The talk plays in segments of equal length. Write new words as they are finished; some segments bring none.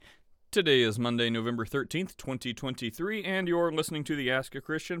Today is Monday, November 13th, 2023, and you're listening to the Ask a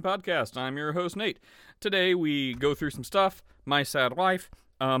Christian podcast. I'm your host, Nate. Today we go through some stuff, my sad life.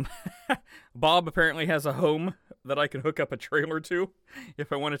 Bob apparently has a home that I can hook up a trailer to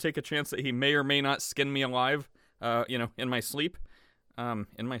if I want to take a chance that he may or may not skin me alive, in my sleep.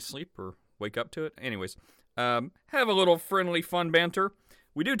 Or wake up to it. Anyways, have a little friendly, fun banter.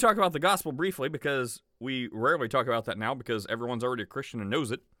 We do talk about the gospel briefly because we rarely talk about that now because everyone's already a Christian and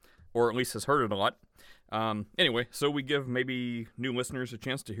knows it. Or at least has heard it a lot. Anyway, so we give maybe new listeners a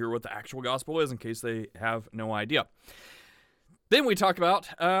chance to hear what the actual gospel is in case they have no idea. Then we talk about,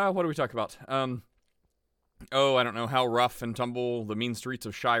 what do we talk about? I don't know, how rough and tumble the mean streets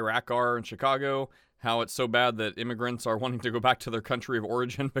of Chi-Raq are in Chicago. How it's so bad that immigrants are wanting to go back to their country of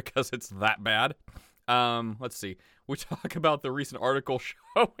origin because it's that bad. Let's see. We talk about the recent article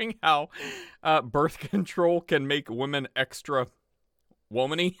showing how birth control can make women extra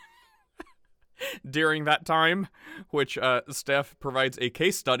womany. During that time, which Steph provides a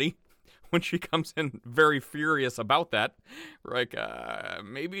case study when she comes in very furious about that. We're like,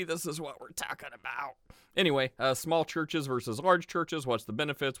 maybe this is what we're talking about. Anyway, small churches versus large churches. What's the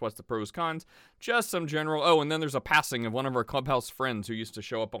benefits? What's the pros, cons? Just some general. Oh, and then there's a passing of one of our Clubhouse friends who used to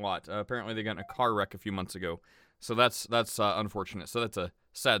show up a lot. Apparently they got in a car wreck a few months ago. So that's unfortunate. So that's a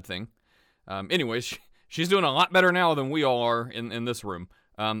sad thing. Anyways, she's doing a lot better now than we all are in this room.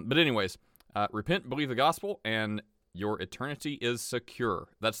 But anyways, repent, believe the gospel, and your eternity is secure.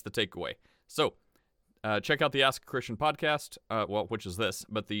 That's the takeaway. So, check out the Ask a Christian podcast, which is this,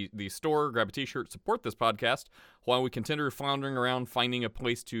 but the store, grab a t-shirt, support this podcast, while we continue floundering around finding a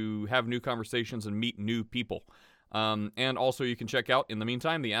place to have new conversations and meet new people. And also you can check out, in the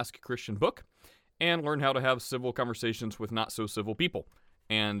meantime, the Ask a Christian book, and learn how to have civil conversations with not-so-civil people.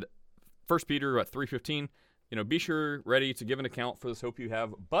 And 1 Peter 3:15, be sure, ready to give an account for this hope you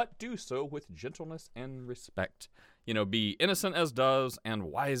have, but do so with gentleness and respect. Be innocent as doves and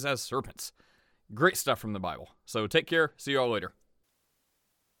wise as serpents. Great stuff from the Bible. So take care. See you all later.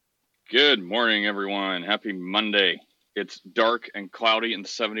 Good morning, everyone. Happy Monday. It's dark and cloudy and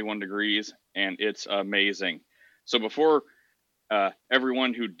 71 degrees, and it's amazing. So before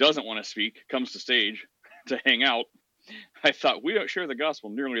everyone who doesn't want to speak comes to stage to hang out, I thought we don't share the gospel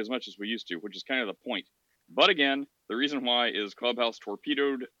nearly as much as we used to, which is kind of the point. But again, the reason why is Clubhouse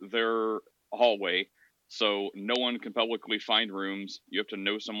torpedoed their hallway, so no one can publicly find rooms. You have to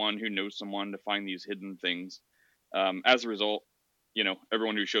know someone who knows someone to find these hidden things. As a result,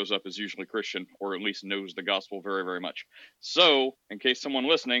 everyone who shows up is usually Christian, or at least knows the gospel very, very much. So, in case someone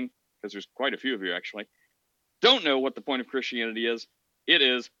listening, because there's quite a few of you actually, don't know what the point of Christianity is, it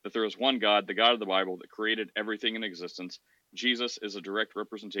is that there is one God, the God of the Bible, that created everything in existence. Jesus is a direct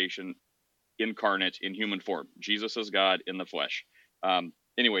representation incarnate in human form. Jesus is God in the flesh.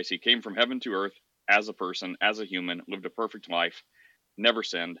 Anyways, he came from heaven to earth as a person, as a human, lived a perfect life, never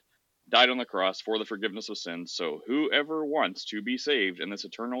sinned, died on the cross for the forgiveness of sins. So whoever wants to be saved in this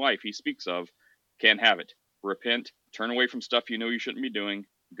eternal life he speaks of can have it. Repent, turn away from stuff you know you shouldn't be doing,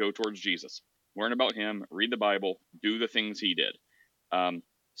 go towards Jesus. Learn about him, read the Bible, do the things he did.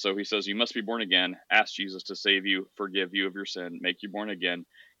 So he says you must be born again, ask Jesus to save you, forgive you of your sin, make you born again,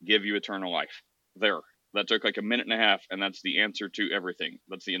 give you eternal life. There. That took like a minute and a half, and that's the answer to everything.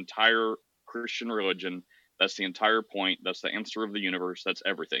 That's the entire Christian religion. That's the entire point. That's the answer of the universe. That's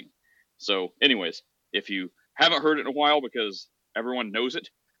everything. So anyways, if you haven't heard it in a while because everyone knows it,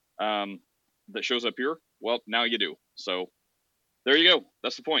 that shows up here, well, now you do. So there you go.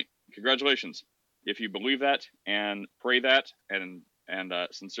 That's the point. Congratulations. If you believe that and pray that and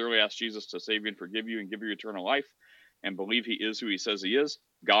sincerely ask Jesus to save you and forgive you and give you eternal life and believe he is who he says he is,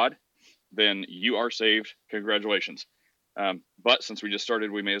 God, then you are saved. Congratulations. But since we just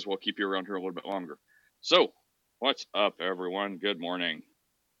started, we may as well keep you around here a little bit longer. So, what's up, everyone? Good morning.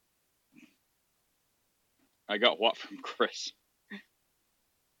 I got what from Chris?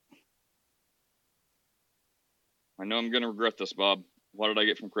 I know I'm going to regret this, Bob. What did I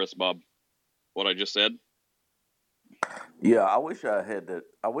get from Chris, Bob? What I just said? Yeah, I wish I had that.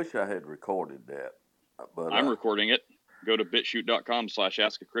 I wish I had recorded that. But I'm recording it. Go to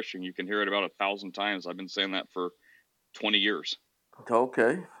bitchute.com/askachristian. You can hear it about 1,000 times. I've been saying that for 20 years.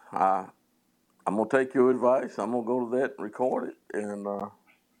 Okay. I'm going to take your advice. I'm going to go to that and record it, and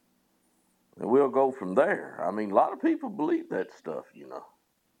we'll go from there. I mean, a lot of people believe that stuff,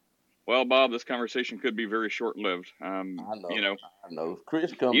 Well, Bob, this conversation could be very short-lived. I know.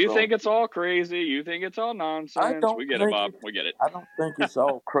 Chris comes You on. think it's all crazy. You think it's all nonsense. We get it, Bob. We get it. I don't think it's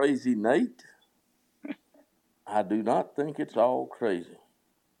all crazy, Nate. I do not think it's all crazy.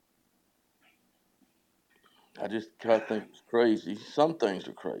 I just kind of think it's crazy. Some things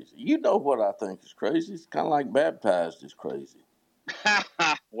are crazy. You know what I think is crazy? It's kind of like baptized is crazy.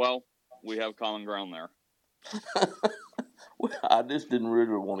 Well, we have common ground there. I just didn't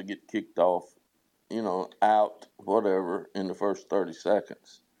really want to get kicked off, out, whatever, in the first 30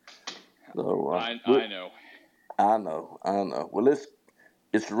 seconds. So, I know. I know. Well,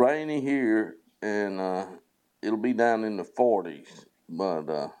 it's rainy here, and it'll be down in the 40s,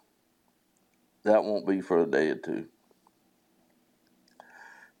 but that won't be for a day or two.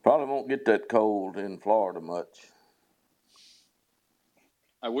 Probably won't get that cold in Florida much.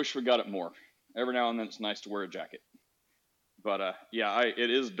 I wish we got it more. Every now and then it's nice to wear a jacket. But yeah,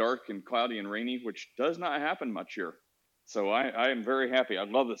 it is dark and cloudy and rainy, which does not happen much here. So I am very happy. I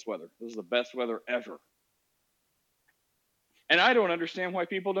love this weather. This is the best weather ever. And I don't understand why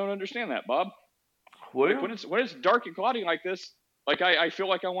people don't understand that, Bob. Like Well, when it's dark and cloudy like this, like I feel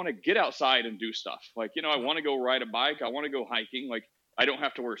like I want to get outside and do stuff. Like, I want to go ride a bike. I want to go hiking. Like, I don't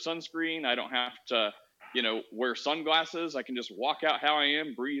have to wear sunscreen. I don't have to, wear sunglasses. I can just walk out how I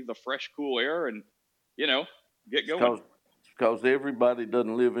am, breathe the fresh, cool air, and, you know, get going. because everybody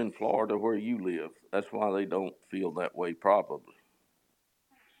doesn't live in Florida where you live. That's why they don't feel that way, probably.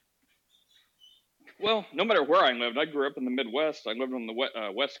 Well, no matter where I lived, I grew up in the Midwest. I lived on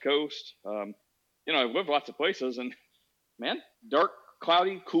the West Coast. I lived lots of places, and man, dark,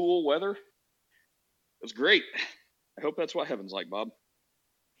 cloudy, cool weather. It's great. I hope that's what heaven's like, Bob.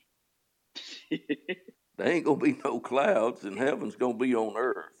 There ain't gonna be no clouds, and heaven's gonna be on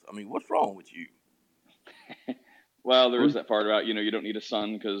earth. I mean, what's wrong with you? Well, there is that part about, you don't need a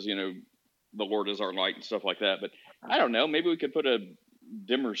sun because, the Lord is our light and stuff like that. But I don't know. Maybe we could put a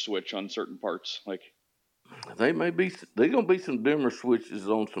dimmer switch on certain parts. Like, There gonna be some dimmer switches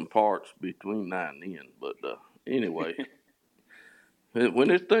on some parts between now and then. But anyway, when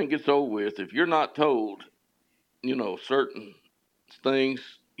this thing gets over with, if you're not told, certain things,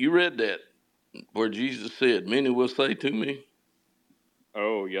 you read that where Jesus said, "Many will say to me."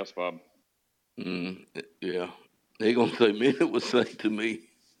 oh, yes, Bob. Yeah, they're gonna say, "Many will say to me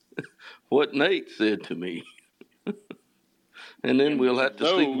what Nate said to me," and then And we'll have to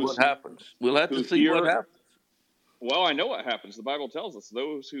see what those happens. We'll have to who see what hear, happens. well, I know what happens. The Bible tells us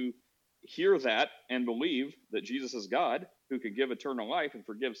those who hear that and believe that Jesus is God, who can give eternal life and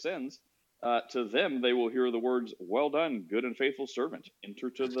forgive sins, to them they will hear the words, "Well done, good and faithful servant.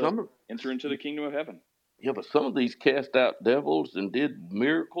 Some, Enter into the kingdom of heaven." Yeah, but some of these cast out devils and did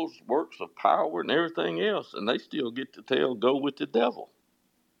miracles, works of power, and everything else, and they still get to tell, "Go with the devil."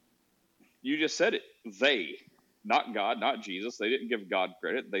 You just said it. They, not God, not Jesus. They didn't give God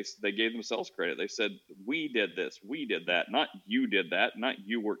credit. They gave themselves credit. They said, "We did this, we did that." Not you did that, not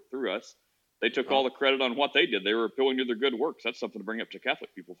you worked through us. They took all the credit on what they did. They were appealing to their good works. That's something to bring up to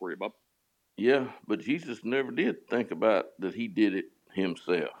Catholic people for you, Bob. Yeah, but Jesus never did think about that he did it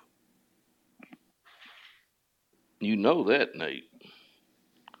himself. You know that, Nate.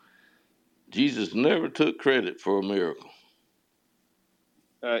 Jesus never took credit for a miracle.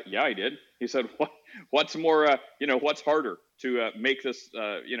 Yeah, he did. He said, What's more? What's harder to make this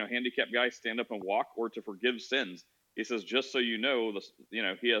handicapped guy stand up and walk, or to forgive sins?" He says, "Just so you know,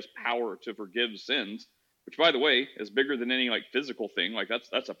 he has power to forgive sins, which, by the way, is bigger than any like physical thing. Like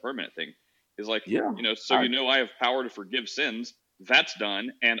that's a permanent thing. He's like, Yeah, so I have power to forgive sins. That's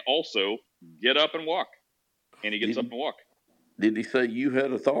done, and also get up and walk." And he gets up did, and walk. did he say you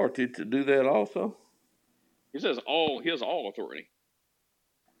had authority to do that also? He says he has all authority.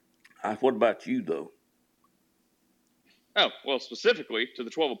 What about you, though? Oh, well, specifically to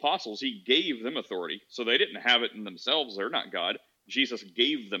the 12 apostles, he gave them authority. So they didn't have it in themselves. They're not God. Jesus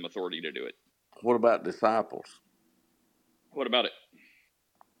gave them authority to do it. What about disciples? What about it?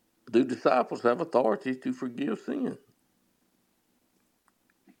 Do disciples have authority to forgive sin?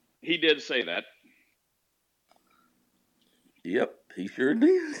 He did say that. Yep, he sure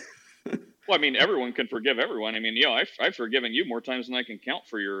did. Well, I mean, everyone can forgive everyone. I mean, I've forgiven you more times than I can count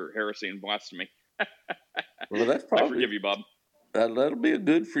for your heresy and blasphemy. Well, that's I probably forgive you, Bob. that'll be a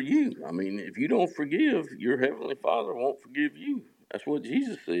good for you. I mean, if you don't forgive, your heavenly Father won't forgive you. That's what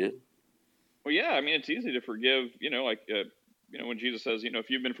Jesus said. Well, yeah, I mean, it's easy to forgive, when Jesus says, if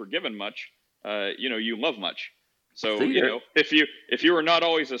you've been forgiven much, you love much. So, See there, if you were not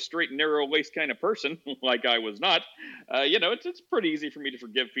always a straight and narrow laced kind of person, like I was not, it's pretty easy for me to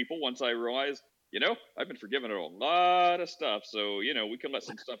forgive people once I realize, I've been forgiven a lot of stuff. So, we can let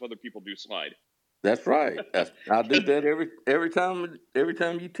some stuff other people do slide. that's right. I do that every time. Every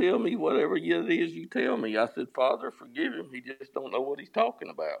time you tell me whatever it is you tell me, I said, "Father, forgive him. He just don't know what he's talking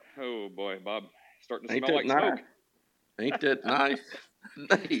about." Oh boy, Bob, starting to Ain't smell that like smoke. nice? Ain't that nice?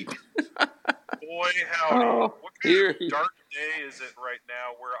 Nate. Boy, howdy. Oh, What kind here of he- dark day is it right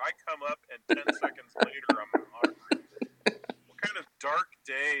now where I come up and 10 seconds later I'm hungry? What kind of dark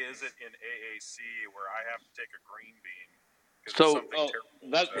day is it in AAC where I have to take a green bean because So- something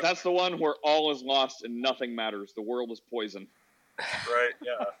terrible? That's the one where all is lost and nothing matters. The world is poison. Right,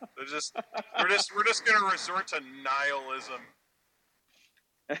 yeah. We're just gonna resort to nihilism.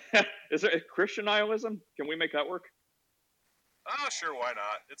 Is there Christian nihilism? Can we make that work? Oh, sure, why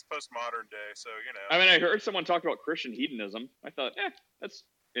not? It's postmodern day, so you know. I mean, I heard someone talk about Christian hedonism. I thought, that's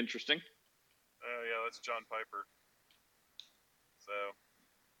interesting. Oh yeah, that's John Piper. So,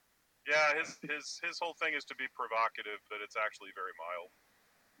 yeah, his whole thing is to be provocative, but it's actually very mild.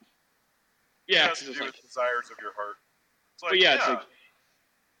 Yeah, It has to it's do like, with the desires of your heart. It's like, well, yeah, it's like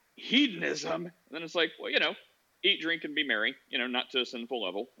hedonism, and then it's like, well, eat, drink, and be merry. Not to a sinful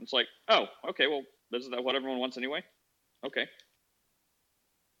level. It's like, oh, okay, well, isn't that what everyone wants anyway? Okay.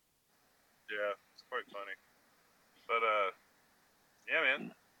 yeah, it's quite funny. But yeah,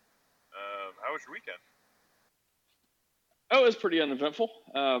 man. How was your weekend? Oh, it was pretty uneventful.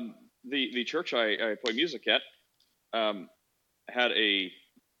 The church I play music at had a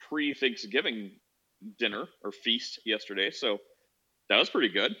pre-Thanksgiving dinner or feast yesterday, so that was pretty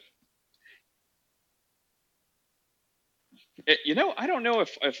good. I don't know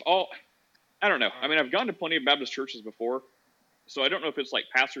if all. I don't know. I mean, I've gone to plenty of Baptist churches before, so I don't know if it's like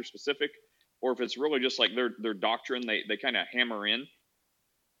pastor specific or if it's really just like their doctrine they kind of hammer in.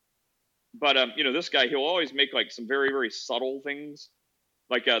 But this guy, he'll always make like some very, very subtle things.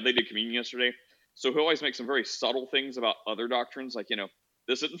 Like they did communion yesterday, so he'll always make some very subtle things about other doctrines, like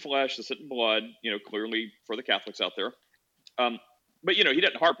this isn't flesh, this isn't blood. Clearly for the Catholics out there. But he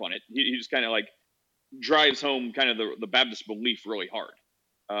doesn't harp on it. He just kind of like drives home kind of the Baptist belief really hard.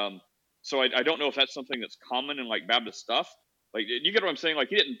 So I don't know if that's something that's common in like Baptist stuff. Like, you get what I'm saying? Like,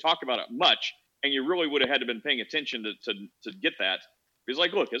 he didn't talk about it much, and you really would have had to been paying attention to get that. He's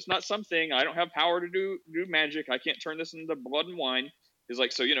like, look, it's not something. I don't have power to do magic. I can't turn this into blood and wine. He's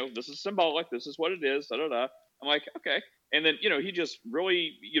like, so this is symbolic. This is what it is. Da da da. I'm like, okay. And then he just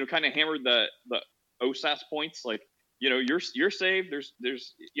really kind of hammered the OSAS points. Like, you're saved.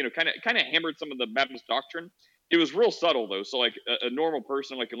 There's kind of hammered some of the Baptist doctrine. It was real subtle though. So like a normal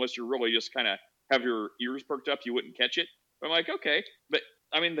person, like unless you're really just kind of have your ears perked up, you wouldn't catch it. But I'm like, okay. But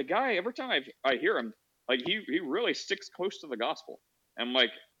I mean, the guy, every time I hear him, like he really sticks close to the gospel. And I'm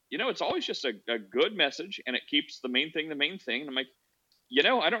like, it's always just a good message, and it keeps the main thing the main thing. And I'm like,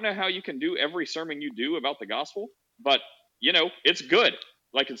 I don't know how you can do every sermon you do about the gospel, but it's good.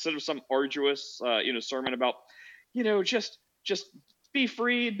 Like, instead of some arduous sermon about just be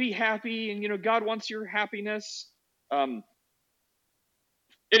free and be happy, and God wants your happiness. Anyway,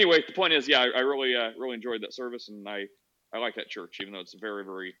 the point is, yeah, I really enjoyed that service, and I like that church, even though it's very,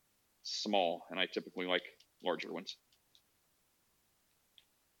 very small, and I typically like larger ones.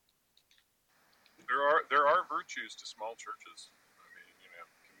 There are virtues to small churches. I mean,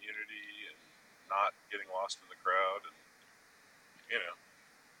 community and not getting lost in the crowd, and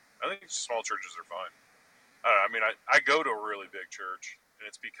I think small churches are fine. I mean, I go to a really big church, and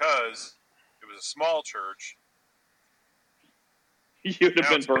it's because it was a small church. You'd have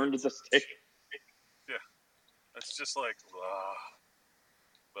been burned at the stake. Yeah, it's just like,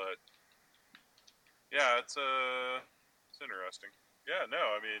 but yeah, it's interesting. Yeah,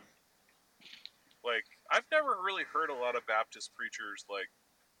 no, I mean, like, I've never really heard a lot of Baptist preachers like,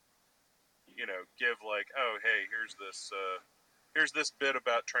 give like, oh, hey, here's this bit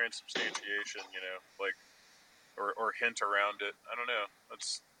about transubstantiation, like, or hint around it. I don't know.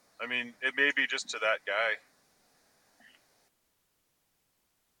 I mean, it may be just to that guy.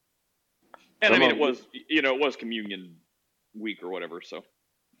 And I mean, it was communion week or whatever, so.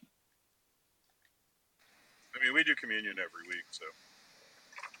 I mean, we do communion every week, so.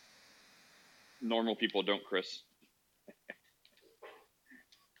 Normal people don't, Chris.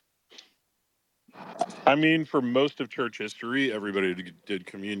 I mean, for most of church history, everybody did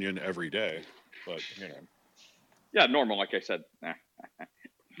communion every day, but Yeah, normal, like I said.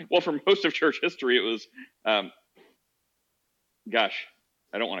 Well, for most of church history, it was, gosh,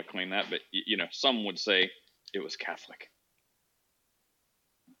 I don't want to claim that, but some would say it was Catholic.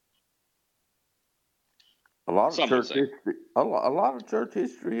 A lot of Some church would say. history. A lot of church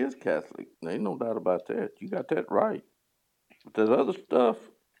history is Catholic. There ain't no doubt about that. You got that right. But that other stuff,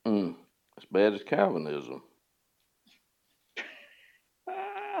 as bad as Calvinism.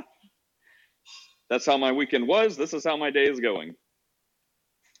 That's how my weekend was. This is how my day is going.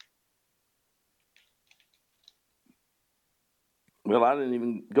 Well, I didn't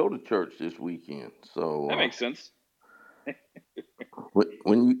even go to church this weekend, so That makes sense.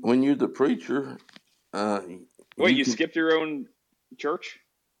 When you're the preacher, Wait, you you can. skipped your own church?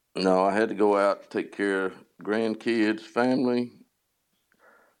 No, I had to go out take care of grandkids, family,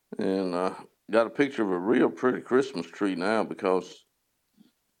 and got a picture of a real pretty Christmas tree now because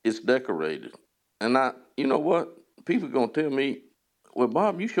it's decorated. And you know what? People gonna tell me, "Well,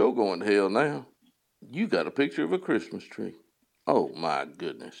 Bob, you sure going to hell now? You got a picture of a Christmas tree." Oh my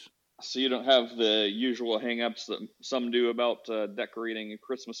goodness! So you don't have the usual hang-ups that some do about decorating a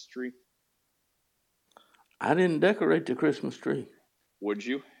Christmas tree? I didn't decorate the Christmas tree. Would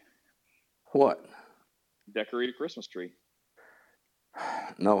you What? decorate a Christmas tree?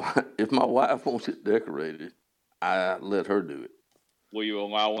 No, if my wife wants it decorated, I let her do it. Will you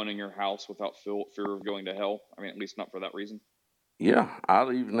allow one in your house without fear of going to hell? I mean, at least not for that reason. Yeah,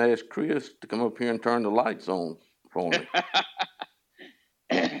 I'll even ask Chris to come up here and turn the lights on for me.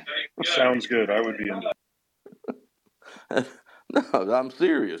 Sounds good. I would be into No, I'm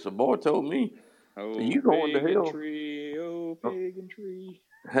serious. A boy told me, Oh, "You going to pagan hell?" tree, oh, pagan tree.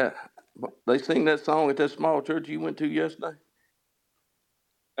 They sing that song at that small church you went to yesterday.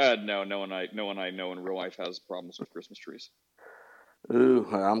 No one I know in real life has problems with Christmas trees. Ooh,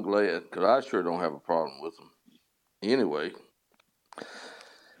 I'm glad because I sure don't have a problem with them. Anyway,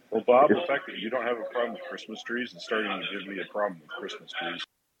 Well, Bob, the fact that you don't have a problem with Christmas trees is starting to give me a problem with Christmas trees.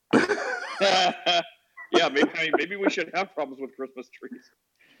 Yeah, maybe we should have problems with Christmas trees.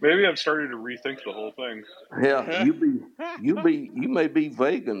 Maybe I'm starting to rethink the whole thing. yeah, you may be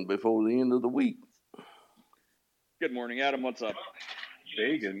vegan before the end of the week. Good morning, Adam. What's up?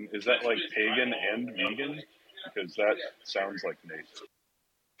 Vegan? Is that like pagan and vegan? Because that sounds like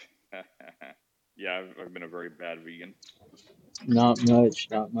Nate. Yeah, I've been a very bad vegan. Not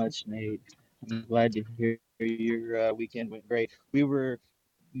much, Nate. I'm glad to hear your weekend went great. Me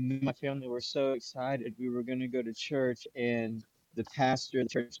and my family were so excited. We were going to go to church, and the pastor of the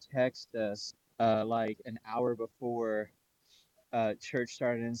church texted us like an hour before church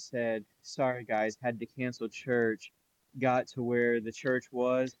started and said, "Sorry guys, had to cancel church." Got to where the church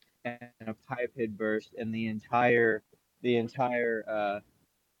was, and a pipe had burst, and the entire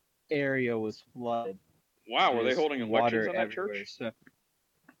area was flooded. Wow, were they Just holding elections water in that everywhere. church? So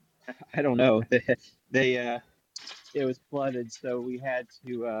I don't know. They it was flooded, so we had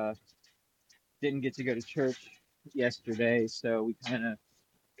to didn't get to go to church yesterday. So we kind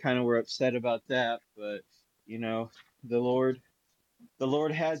of were upset about that. But you know, the Lord the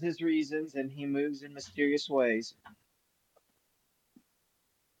Lord has His reasons, and He moves in mysterious ways.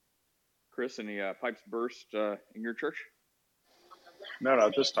 Chris, any pipes burst in your church? No,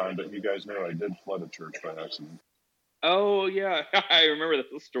 not this time, but you guys know I did flood a church by accident. Oh yeah, I remember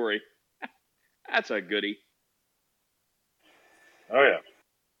this story. That's a goodie. Oh, yeah.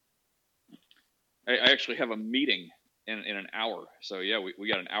 I actually have a meeting in an hour, so yeah, we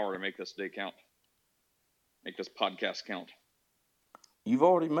got an hour to make this day count. Make this podcast count. You've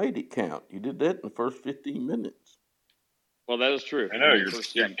already made it count. You did that in the first 15 minutes. Well, that is true. I know,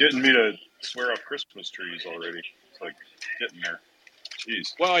 First, you're getting me to swear off Christmas trees already. It's like getting there.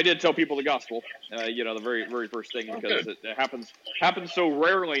 Jeez. Well, I did tell people the gospel. The very very first thing, because it happens so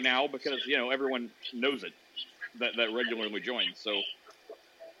rarely now, because everyone knows it that regularly joins. So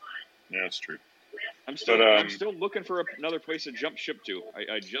Yeah, that's true. I'm still looking for another place to jump ship to.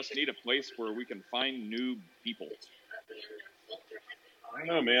 I just need a place where we can find new people. I don't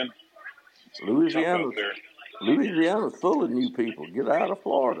know, man. It's tough Louisiana's out there. full of new people. Get out of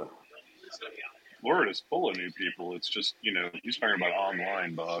Florida. Florida's full of new people. It's just, he's talking about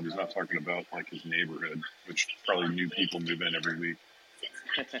online, Bob. He's not talking about, like, his neighborhood, which probably new people move in every week.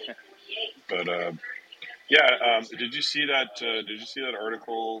 But, did you see that?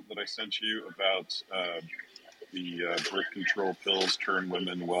 Article that I sent you about the birth control pills turn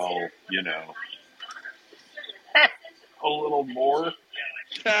women, well, a little more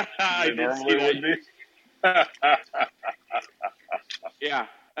than I they did normally see would be? Yeah.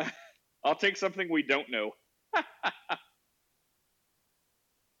 I'll take something we don't know.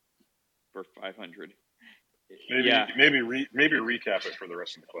 For 500. Maybe recap it for the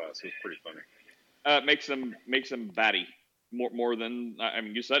rest of the class. It's pretty funny. Makes them batty more than, I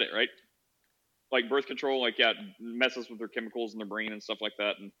mean, you said it right. Like birth control, messes with their chemicals in their brain and stuff like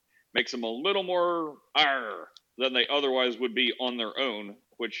that, and makes them a little more than they otherwise would be on their own,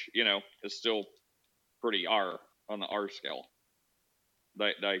 which is still pretty R on the R scale.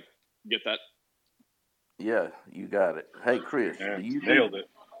 Did I get that? Yeah, you got it. Hey, Chris, Yeah, nailed it.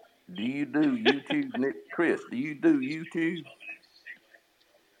 Do you do YouTube? Chris, do you do YouTube?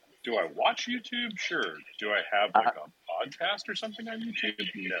 Do I watch YouTube? Sure. Do I have like a podcast or something on YouTube?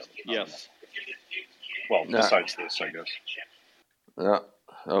 No. Yes. Well, besides this, I guess. Yeah.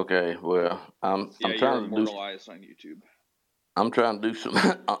 Okay. Well, Yeah, I'm you're trying to do. immortalized on YouTube. I'm trying to do some.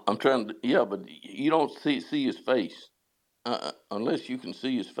 I'm trying to. Yeah, but you don't see his face. Unless you can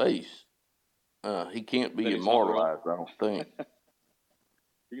see his face, he can't be Then he's not real. immortalized. I don't think.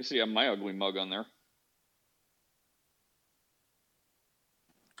 You can see my ugly mug on there.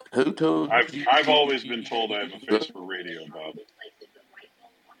 Who told I've always been told I have a face for radio, Bob.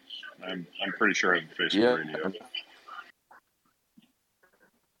 I'm pretty sure I have a face for Yeah. radio.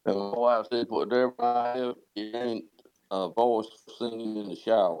 And my wife said, whatever I have, it ain't a voice singing in the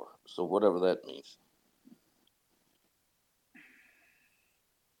shower. So whatever that means.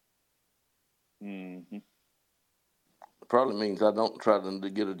 Mm-hmm. Probably means I don't try to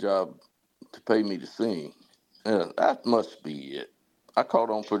get a job to pay me to sing. Yeah, that must be it. I caught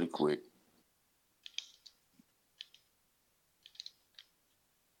on pretty quick.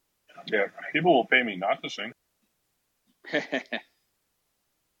 Yeah, people will pay me not to sing.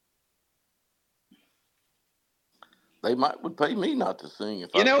 They would pay me not to sing if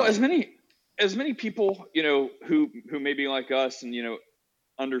You I know, sang. as many people, who may be like us and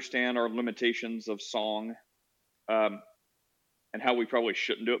understand our limitations of song, um, and how we probably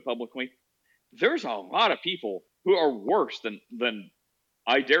shouldn't do it publicly. There's a lot of people who are worse than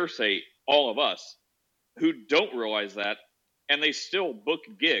I dare say all of us who don't realize that, and they still book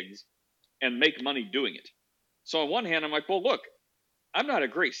gigs and make money doing it. So on one hand, I'm like, well, look, I'm not a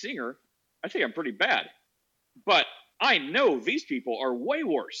great singer. I think I'm pretty bad, but I know these people are way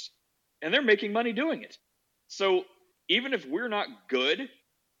worse, and they're making money doing it. So even if we're not good,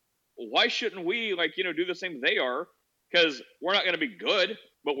 why shouldn't we do the same they are? Because we're not going to be good,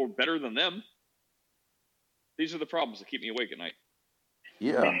 but we're better than them. These are the problems that keep me awake at night.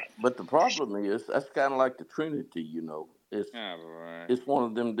 Yeah, but the problem is that's kind of like the Trinity, you know. Oh, It's one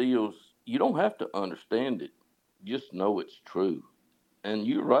of them deals. You don't have to understand it; just know it's true. And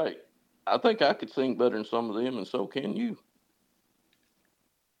you're right. I think I could sing better than some of them, and so can you.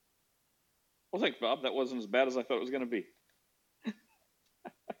 well, thanks, Bob. That wasn't as bad as I thought it was going to be.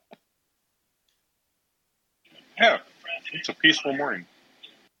 Yeah, it's a peaceful morning.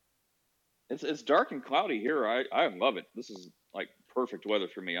 It's dark and cloudy here. I love it. This is like perfect weather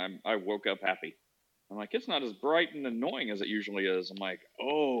for me. I woke up happy. I'm like, it's not as bright and annoying as it usually is. I'm like,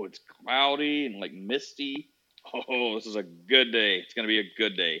 oh, it's cloudy and like misty. Oh, this is a good day. It's going to be a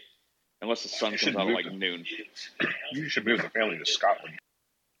good day. Unless the sun You comes should out at move. like noon. You should move the family to Scotland.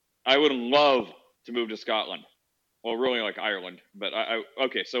 I would love to move to Scotland. Well, really like Ireland. But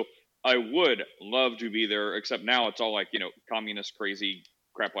okay, so I would love to be there, except now it's all like, communist crazy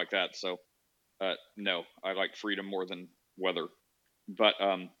crap like that. So, no, I like freedom more than weather. But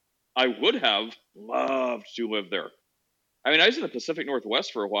I would have loved to live there. I mean, I was in the Pacific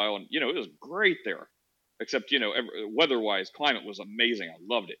Northwest for a while, and it was great there. Except weather-wise, climate was amazing. I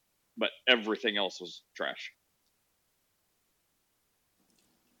loved it, but everything else was trash.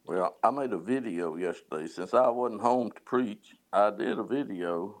 Well, I made a video yesterday. Since I wasn't home to preach, I did a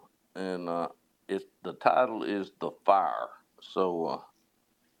video, and the title is "The Fire." So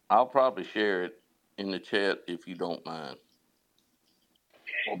I'll probably share it in the chat if you don't mind.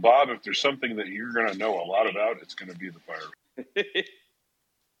 Well, Bob, if there's something that you're going to know a lot about, it's going to be the fire.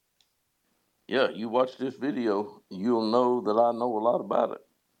 Yeah, you watch this video, you'll know that I know a lot about it.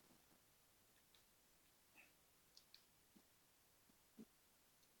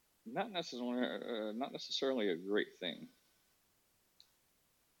 Not necessarily a great thing.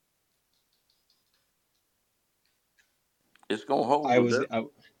 It's gonna hold I the was devil. I,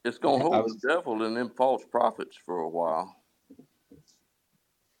 It's gonna I hold the was devil and them false prophets for a while.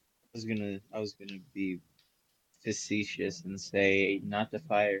 I was gonna be facetious and say not the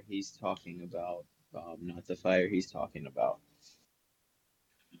fire he's talking about, not the fire he's talking about.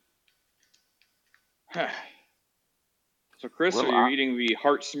 So, Chris, are Well, you eating the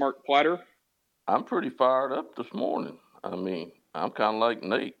Heart Smart platter? I'm pretty fired up this morning. I mean, I'm kind of like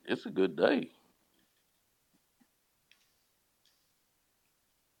Nate. It's a good day.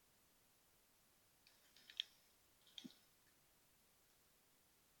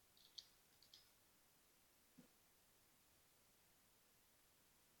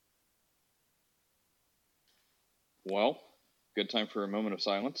 Well, good time for a moment of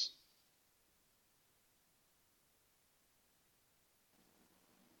silence.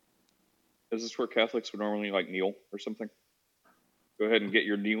 Is this where Catholics would normally kneel or something? Go ahead and get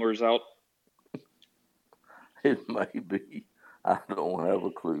your kneelers out. It may be. I don't have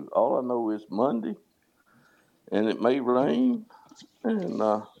a clue. All I know is Monday, and it may rain. And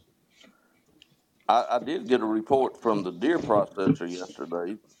I did get a report from the deer processor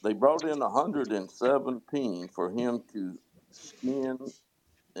yesterday. They brought in 117 for him to skin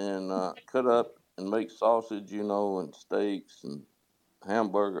and cut up and make sausage, and steaks and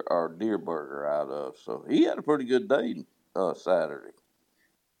hamburger or deer burger out of. So he had a pretty good day Saturday.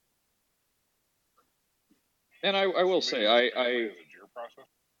 And I will So say, maybe I, as I a deer process.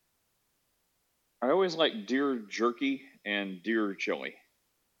 I always like deer jerky and deer chili.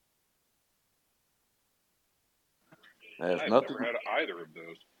 There's I've nothing. never had either of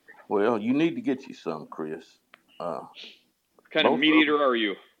those. Well, you need to get you some, Chris. Uh, What kind of both meat of them. eater are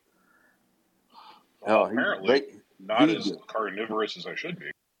you? Oh, he's Apparently, not as vegan. carnivorous as I should be.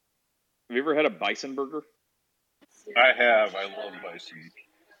 Have you ever had a bison burger? I have. I love bison.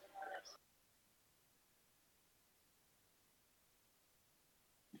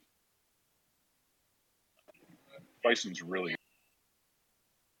 Bison's really.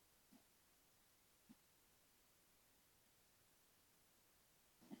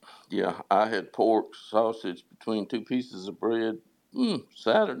 Yeah, I had pork sausage between two pieces of bread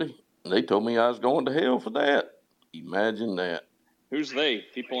Saturday. They told me I was going to hell for that. Imagine that. Who's they?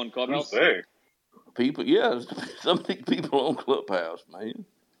 People in Who's Clubhouse? they? People, yeah, some big people on Clubhouse, man.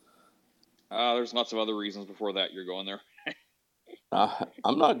 There's lots of other reasons before that you're going there.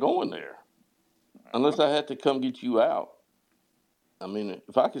 I'm not going there unless I had to come get you out. I mean,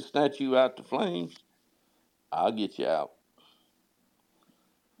 if I could snatch you out the flames, I'll get you out.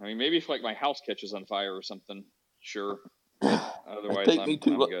 I mean, maybe if like my house catches on fire or something, sure. But otherwise, take me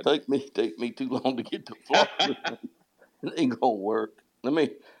I'm good. take me too long to get to Florida. It ain't gonna work.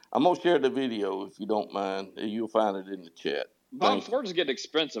 I'm gonna share the video if you don't mind. You'll find it in the chat. Bob, Thank you. Florida's getting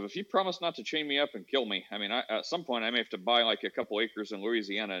expensive. If you promise not to chain me up and kill me, I mean, at some point I may have to buy like a couple acres in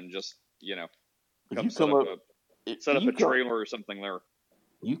Louisiana and just, If come you come up, if set up you a come, trailer or something there.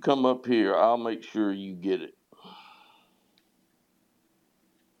 you come up here, I'll make sure you get it.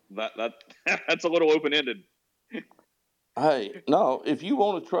 That that's a little open ended. Hey, no, if you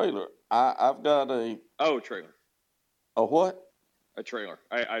want a trailer, I've got Trailer, a what? a trailer.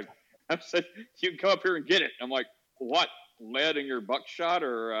 I said you can come up here and get it. I'm like, what? Lead in your buckshot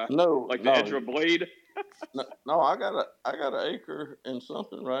or No, like the edge no, of a blade? no. I got an acre and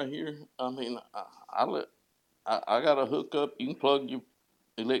something right here. I mean, I got a hookup. You can plug your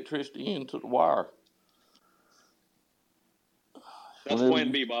electricity into the wire. That's Whenever Plan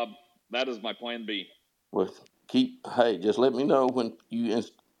you B, Bob. That is my Plan B. well, hey, just let me know when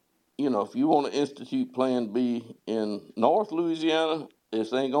if you want to institute Plan B in North Louisiana.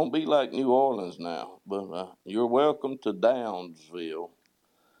 This ain't gonna be like New Orleans now, but you're welcome to Downsville.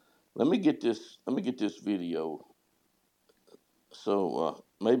 Let me get this video so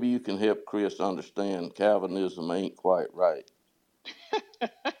maybe you can help Chris understand Calvinism ain't quite right.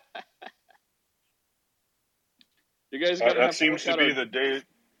 You guys are gonna That have to seems work to out be the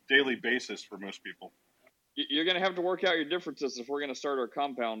daily basis for most people. you're gonna have to work out your differences if we're gonna start our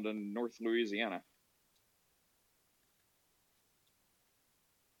compound in North Louisiana.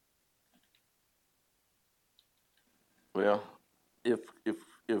 Well, if if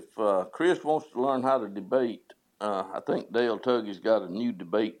if Chris wants to learn how to debate, I think Dale Tuggy's got a new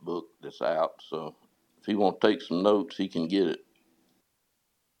debate book that's out. So if he wants to take some notes, he can get it.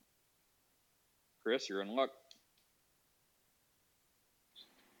 Chris, you're in luck.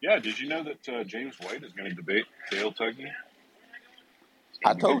 Yeah, did you know that James White is going to debate Dale Tuggy? It's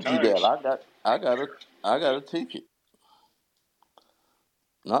I going to be good told you that times. I got a ticket.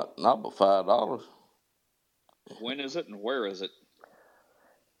 Not but $5. When is it and where is it?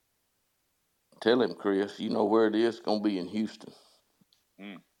 Tell him, Chris. You know where it is. It's gonna be in Houston.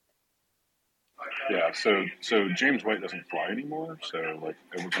 Hmm. Yeah, so James White doesn't fly anymore, so like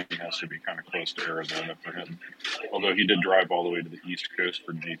everything has to be kind of close to Arizona for him. Although he did drive all the way to the East Coast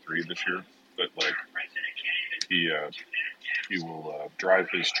for G3 this year, but like he will drive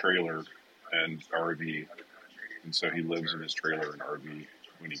his trailer and RV, and so he lives in his trailer and RV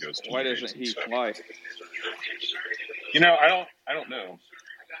when he goes to Why meetings doesn't and he stuff. fly? I don't know.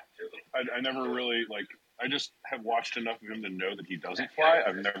 I never really like. I just have watched enough of him to know that he doesn't fly.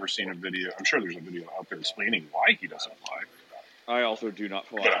 I've never seen a video. I'm sure there's a video out there explaining why he doesn't fly. I also do not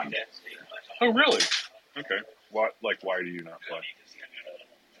fly. Oh, really? Okay. What? Like, why do you not fly?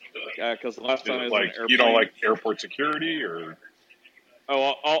 Because the last Is time I it was in an like airplane. you don't like airport security, or?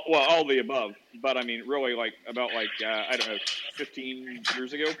 Oh, all the above. But I mean, really, like about like I don't know, 15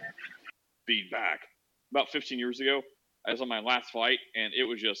 years ago. Feedback. About 15 years ago, I was on my last flight, and it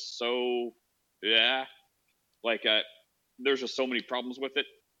was just so like there's just so many problems with it.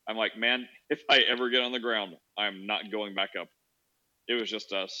 I'm like, man, if I ever get on the ground, I'm not going back up. It was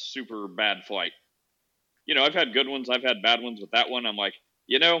just a super bad flight. I've had good ones, I've had bad ones, but that one, I'm like,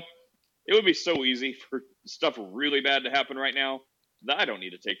 it would be so easy for stuff really bad to happen right now, I don't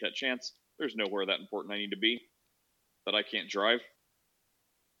need to take that chance. There's nowhere that important I need to be that I can't drive.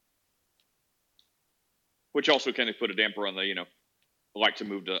 Which also kind of put a damper on the, like to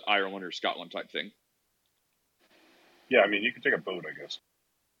move to Ireland or Scotland type thing. Yeah, I mean, you can take a boat, I guess.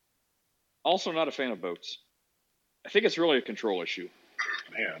 Also not a fan of boats. I think it's really a control issue.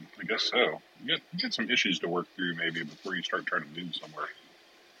 Man, I guess so. You get some issues to work through maybe before you start trying to move somewhere.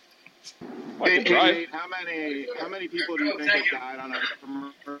 Well, I can drive. Nate, how many people do you think have died on a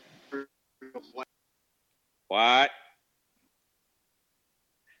commercial flight? What?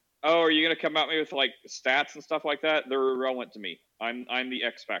 Oh, are you gonna come at me with like stats and stuff like that? They're irrelevant to me. I'm the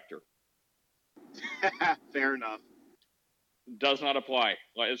X factor. Fair enough. Does not apply.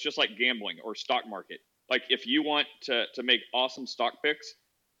 Like, it's just like gambling or stock market. Like if you want to make awesome stock picks,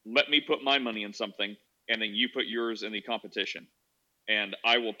 let me put my money in something, and then you put yours in the competition, and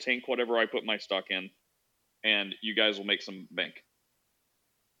I will tank whatever I put my stock in, and you guys will make some bank.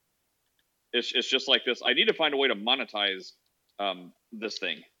 It's just like this. I need to find a way to monetize this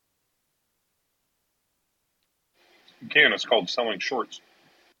thing. You can. It's called selling shorts.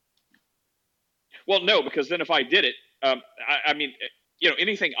 Well, no, because then if I did it, I mean,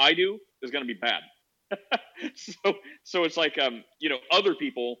 anything I do is going to be bad. so it's like, other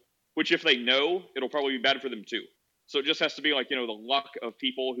people, which if they know, it'll probably be bad for them too. So it just has to be like, the luck of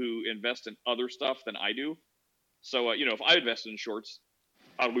people who invest in other stuff than I do. So, if I invest in shorts,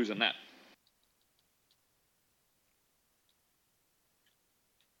 I'll lose in that.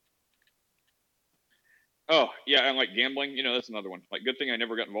 Oh, yeah, and like gambling, that's another one. Like, good thing I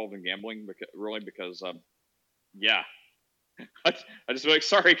never got involved in gambling, because yeah. I just be like,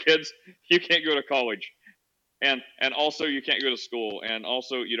 sorry, kids, you can't go to college. And also you can't go to school. And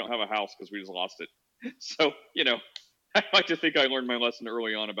also you don't have a house because we just lost it. So, I like to think I learned my lesson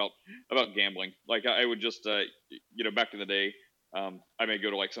early on about gambling. Like, I would just, back in the day, I may go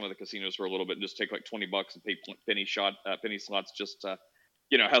to like some of the casinos for a little bit and just take like $20 and pay penny slots just to,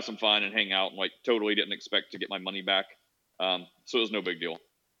 have some fun and hang out, and like totally didn't expect to get my money back. So it was no big deal.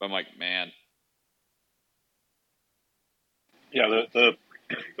 But I'm like, man. Yeah, the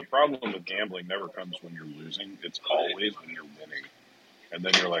problem with gambling never comes when you're losing. It's always when you're winning. And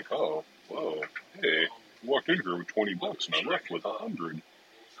then you're like, oh, whoa, hey, I walked in here with $20 and I left with 100.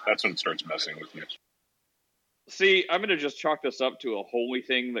 That's when it starts messing with you. See, I'm going to just chalk this up to a holy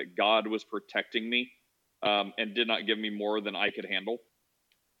thing that God was protecting me, and did not give me more than I could handle.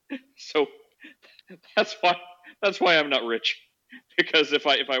 So that's why I'm not rich. Because if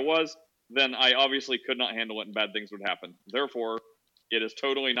I was, then I obviously could not handle it and bad things would happen. Therefore, it is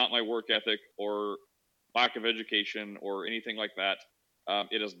totally not my work ethic or lack of education or anything like that.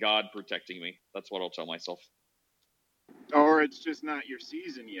 It is God protecting me. That's what I'll tell myself. Or it's just not your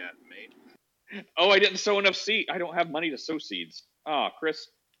season yet, mate. Oh, I didn't sow enough seed. I don't have money to sow seeds. Chris,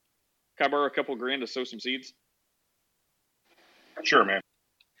 can I borrow a couple grand to sow some seeds? Sure, man.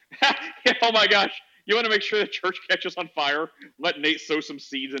 Oh my gosh. You want to make sure the church catches on fire? Let Nate sow some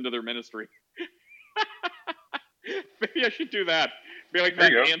seeds into their ministry. Maybe I should do that. Be like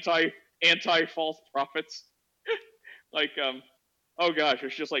that anti false prophets. Like, oh gosh,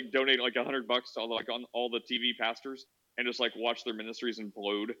 it's just like donate like $100 to on all the TV pastors and just like watch their ministries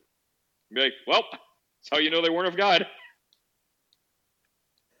implode. Be like, well, that's how you know they weren't of God.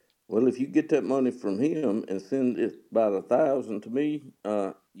 Well, if you get that money from him and send it about 1,000 to me,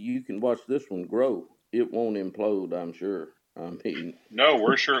 you can watch this one grow. It won't implode, I'm sure. I mean, no,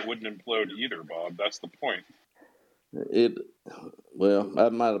 we're sure it wouldn't implode either, Bob. That's the point. Well,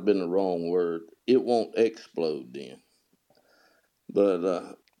 that might have been the wrong word. It won't explode then.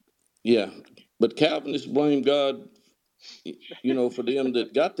 But yeah, but Calvinists blame God, for them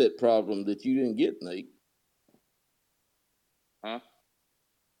that got that problem that you didn't get, Nate. Huh?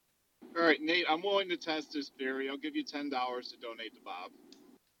 All right, Nate, I'm willing to test this theory. I'll give you $10 to donate to Bob.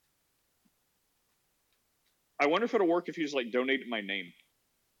 I wonder if it'll work if you just like donate my name.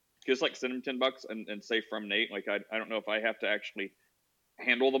 Just like send him $10 and say from Nate. Like, I don't know if I have to actually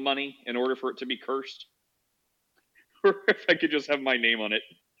handle the money in order for it to be cursed, or if I could just have my name on it.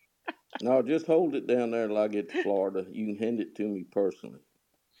 No, just hold it down there till I get to Florida. You can hand it to me personally.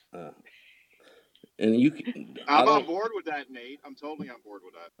 And you can. I'm on board with that, Nate. I'm totally on board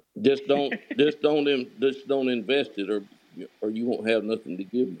with that. Just don't invest it, or you won't have nothing to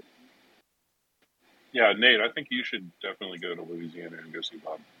give me. Yeah, Nate, I think you should definitely go to Louisiana and go see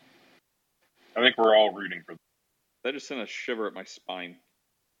Bob. I think we're all rooting for them. That just sent a shiver up my spine.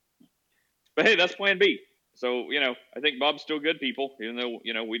 But hey, that's plan B. So, I think Bob's still good people, even though,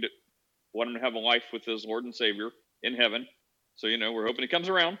 we want him to have a life with his Lord and Savior in heaven. So we're hoping he comes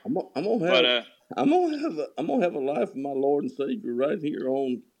around. I'm gonna have a life of my Lord and Savior right here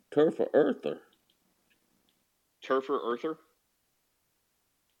on Turf of Earther. Turf or Earther?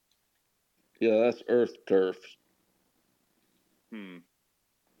 Yeah, that's Earth Turf. Hmm.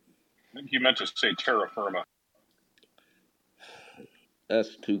 I think you meant to say terra firma.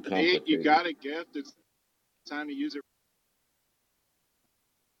 That's too complicated. Nate, you got a gift. It's time to use it.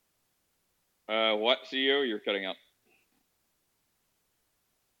 What, CEO? You're cutting out.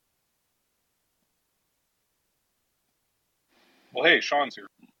 Well, hey, Sean's here.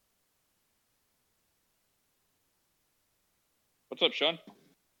 What's up, Sean?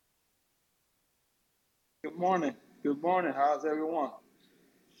 Good morning. Good morning. How's everyone?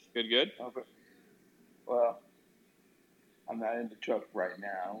 Good, good. Okay. Well, I'm not in the truck right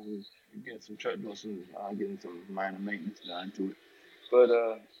now. We're getting some truck doing some getting some minor maintenance done to it. But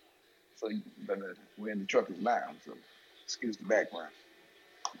we're in the truck now, so excuse the background.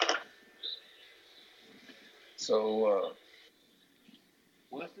 So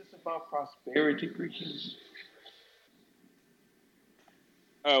what's this about prosperity preaching?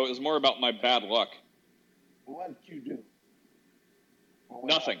 Oh, it was more about my bad luck. What did you do?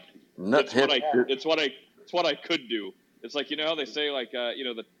 Nothing. Nut It's what I could do. It's like how they say what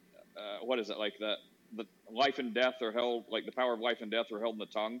is it, like the life and death are held, like the power of life and death are held in the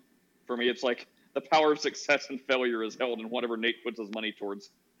tongue. For me, it's like the power of success and failure is held in whatever Nate puts his money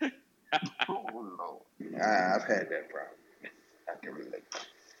towards. Oh Lord, I've had that problem. I can relate.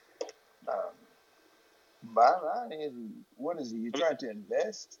 Bottom line is, what is it? You trying to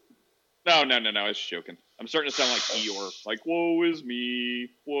invest? No, I was joking. I'm starting to sound like Eeyore. Like, woe is me,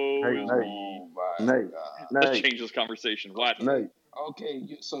 woe is me. Nate, Let's change this conversation. What? Nate.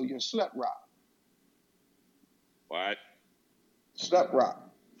 Okay, so you're Slut Rock. What? Slut Rock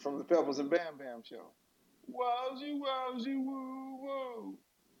from the Pebbles and Bam Bam show. Wowzy, wowzy, woo, woo.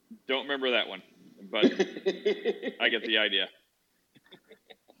 Don't remember that one, but I get the idea.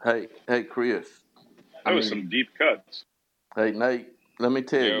 Hey, Chris. That was some deep cuts. Hey, Nate. Let me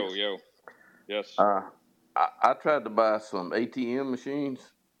tell you. Yo. Yes. I tried to buy some ATM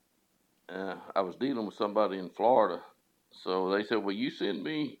machines. I was dealing with somebody in Florida, so they said, "Well, you send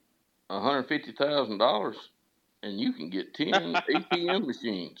me $150,000, and you can get 10 ATM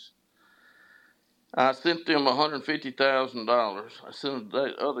machines." I sent them $150,000. I sent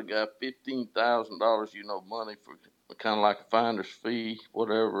that other guy $15,000. Money for kind of like a finder's fee,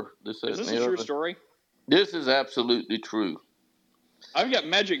 whatever. Is this a true story? This is absolutely true. I've got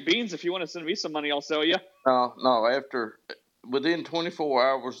magic beans. If you want to send me some money, I'll sell you. No. Within 24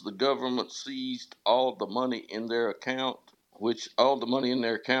 hours, the government seized all the money in their account, which all the money in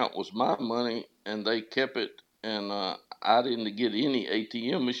their account was my money, and they kept it. And I didn't get any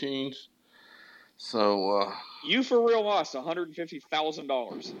ATM machines. So you for real lost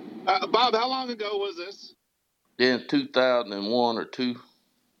 $150,000. Bob, how long ago was this? In 2001 or 2,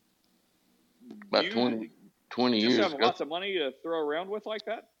 about 20 years ago. Just have lots of money to throw around with like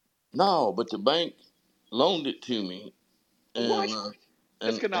that? No, but the bank loaned it to me. What?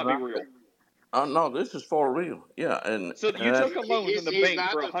 This could not be real. No, this is for real. Yeah, and so you took a loan from the bank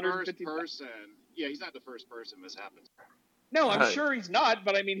for $150,000. Yeah, he's not the first person this happens. No, I'm sure he's not.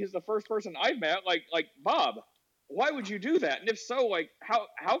 But I mean, he's the first person I've met. Like Bob. Why would you do that? And if so, like how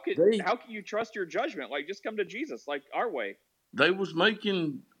can you trust your judgment? Like, just come to Jesus, like our way. They was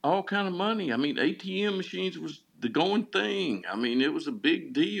making all kind of money. I mean, ATM machines was the going thing. I mean, it was a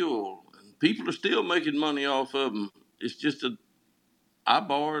big deal. People are still making money off of them. It's just I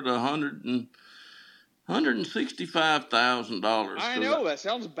borrowed $165,000. I know that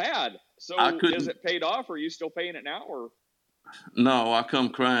sounds bad. So is it paid off? Or are you still paying it now? Or no, I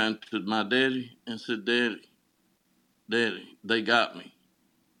come crying to my daddy and said, Daddy, they got me.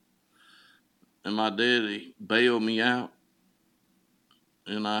 And my daddy bailed me out.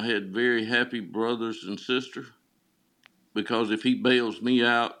 And I had very happy brothers and sisters, because if he bails me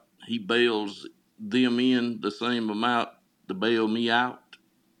out, he bails them in the same amount to bail me out.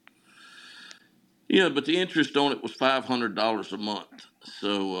 Yeah, but the interest on it was $500 a month.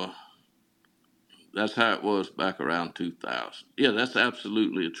 So that's how it was back around 2000. Yeah, that's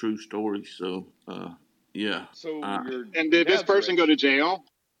absolutely a true story. So, yeah. So and did this person go to jail?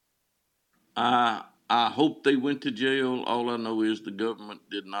 I hope they went to jail. All I know is the government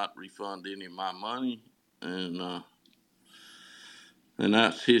did not refund any of my money, and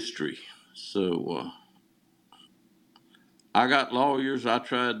that's history. So I got lawyers. I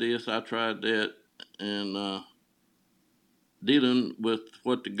tried this, I tried that, and dealing with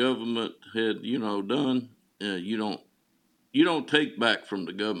what the government had, done. You don't take back from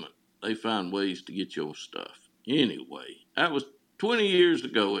the government. They find ways to get your stuff. Anyway, that was 20 years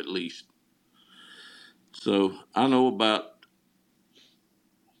ago at least. So I know about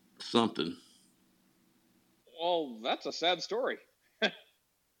something. Well, that's a sad story.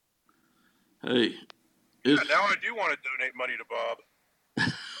 Hey, Yeah, it's now I do want to donate money to Bob.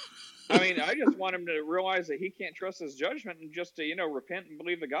 I mean, I just want him to realize that he can't trust his judgment and just to, repent and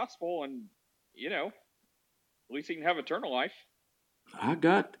believe the gospel and, at least he can have eternal life. I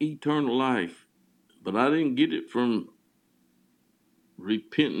got eternal life, but I didn't get it from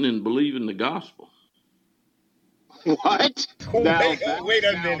repenting and believing the gospel. What? Now Wait, that wait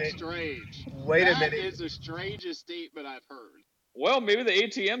a sounds minute. strange. Wait a That minute. is the strangest statement I've heard. Well, maybe the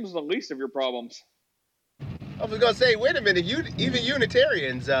ATM is the least of your problems. I was gonna say, wait a minute. Even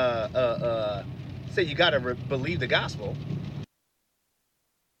Unitarians say you gotta believe the gospel.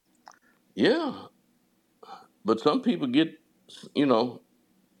 Yeah, but some people get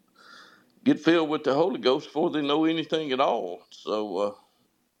filled with the Holy Ghost before they know anything at all. So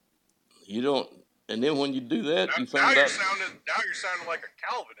you don't. And then when you do that, you Now find you're out sounding like a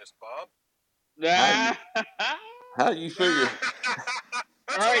Calvinist, Bob. how you figure.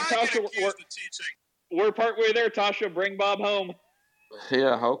 That's All right, what I get Tasha, accused of teaching. we're partway there, Tasha. Bring Bob home.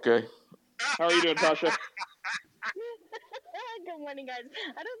 Yeah, okay. How are you doing, Tasha? Good morning, guys.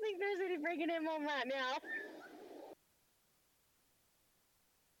 I don't think there's any bringing him home right now.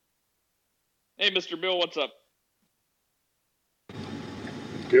 Hey, Mr. Bill, what's up?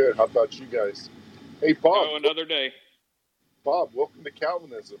 Good. How about you guys? Hey, Bob. Oh, another day. Bob, welcome to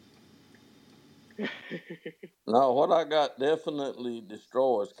Calvinism. No, what I got definitely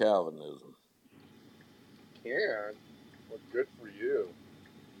destroys Calvinism. Can. Well, good for you.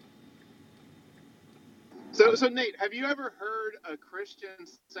 So Nate, have you ever heard a Christian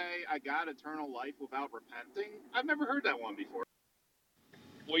say, "I got eternal life" without repenting? I've never heard that one before.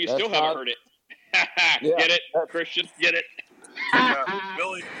 Well, you That's still haven't not- heard it. Yeah, Get it, that's- Christian? Get it?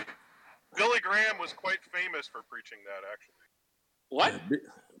 Billy Graham was quite famous for preaching that, actually. What?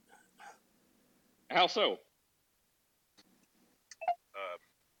 How so?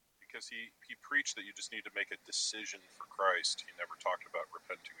 Because he preached that you just need to make a decision for Christ. He never talked about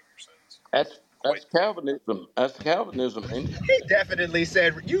repenting of your sins. That's Calvinism. That's Calvinism. And He definitely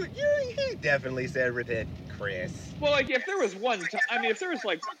said he definitely said repent, Chris. Well, like if there was one time, I mean, if there was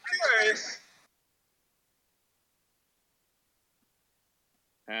like,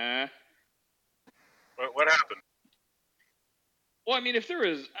 What happened? well, I mean, if there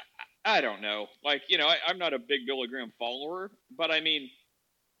was, I don't know. Like, I'm not a big Billy Graham follower, but I mean,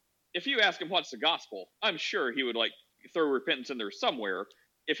 if you ask him what's the gospel, I'm sure he would like throw repentance in there somewhere.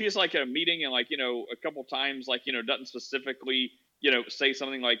 If he's like at a meeting and like, a couple times, like, doesn't specifically, say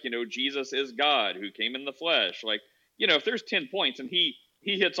something like, Jesus is God who came in the flesh. Like, if there's 10 points and he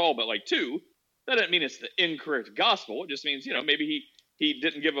hits all but like 2, that doesn't mean it's the incorrect gospel. It just means, maybe he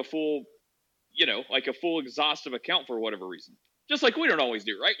didn't give a full, like a full exhaustive account for whatever reason. Just like we don't always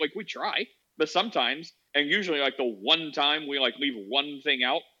do, right? Like we try, but sometimes, and usually like the one time we like leave one thing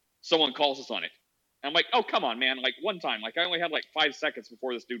out, someone calls us on it. And I'm like, oh, come on, man. Like one time, like I only had like 5 seconds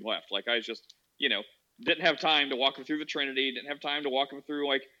before this dude left. Like I just, didn't have time to walk him through the Trinity, didn't have time to walk him through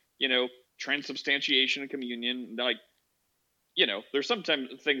like, transubstantiation and communion. Like, there's sometimes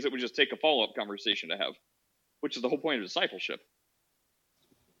things that would just take a follow-up conversation to have, which is the whole point of discipleship.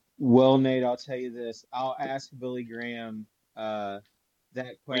 Well, Nate, I'll tell you this. I'll ask Billy Graham that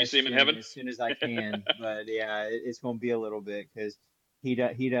Will you see him in question heaven? as soon as I can. But yeah, it's going to be a little bit because he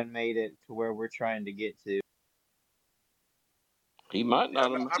done made it to where we're trying to get to. he might not.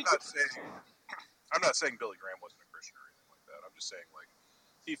 I'm not saying Billy Graham wasn't a Christian or anything like that. I'm just saying like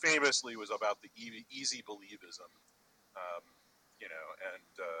he famously was about the easy believism, and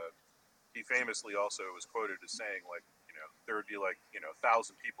he famously also was quoted as saying like there would be like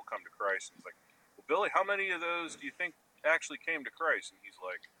 1,000 people come to Christ, and he's like, well, Billy, how many of those do you think actually came to Christ? And he's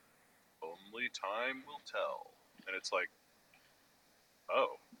like, only time will tell. And it's like,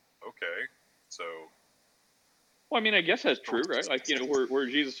 oh, okay, so. Well, I mean, I guess that's true, right? Like, where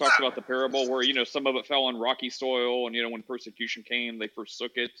Jesus talks about the parable where, some of it fell on rocky soil and, when persecution came, they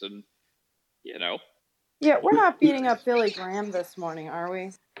forsook it and, Yeah, we're not beating up Billy Graham this morning, are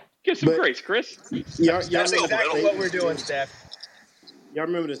we? Get some grace, Chris. That's exactly what we're doing, Steph. Y'all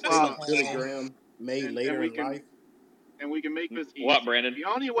remember the statement Billy Graham made later in life? And we can make this easy. What, Brandon? The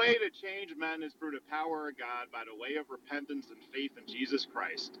only way to change men is through the power of God by the way of repentance and faith in Jesus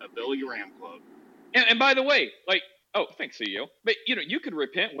Christ. A Billy Graham quote. And by the way, like, oh, thanks, CEO. But, you could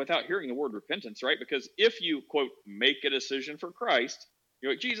repent without hearing the word repentance, right? Because if you, quote, make a decision for Christ,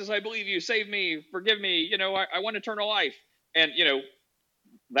 you're like, Jesus, I believe you, save me, forgive me, I want eternal life. And,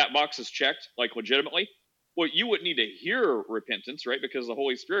 that box is checked, like, legitimately. Well, you wouldn't need to hear repentance, right? Because the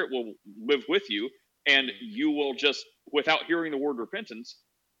Holy Spirit will live with you, and you will just, without hearing the word repentance,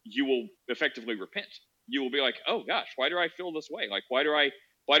 you will effectively repent. You will be like, oh gosh, why do I feel this way? Like, why do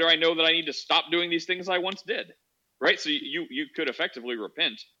I know that I need to stop doing these things I once did? Right? So you could effectively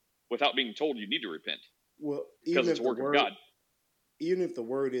repent without being told you need to repent. Well, because it's a work of God. Even if the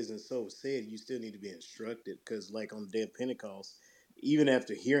word isn't so said, you still need to be instructed. Because, like on the day of Pentecost, even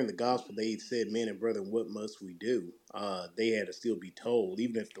after hearing the gospel, they said, "Man and brethren, what must we do?" They had to still be told,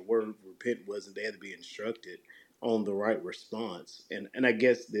 even if the word repent wasn't. They had to be instructed on the right response. And I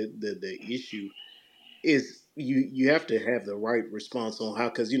guess the issue is you have to have the right response on how,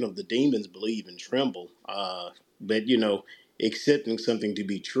 because the demons believe and tremble, but accepting something to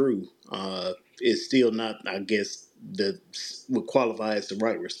be true is still not, I guess, the would qualify as the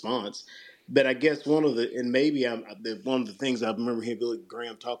right response. But I guess one of the things I remember hearing Billy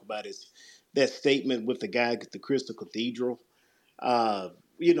Graham talk about is that statement with the guy at the Crystal Cathedral. uh,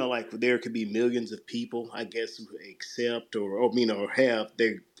 like there could be millions of people, I guess, who accept or have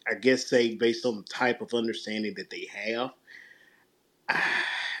they, I guess, saved based on the type of understanding that they have.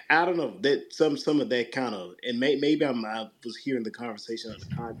 I don't know that some of that kind of, and maybe I was hearing the conversation out of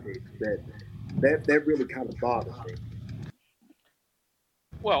context, that really kind of bothers me.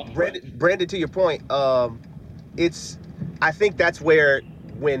 Well, Brandon, to your point, it's I think that's where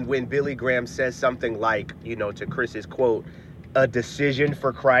when Billy Graham says something like, to Chris's quote, a decision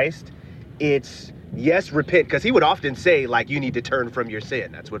for Christ, it's yes, repent, because he would often say, like, you need to turn from your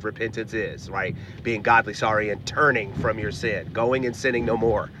sin. That's what repentance is, right? Being godly sorry and turning from your sin, going and sinning no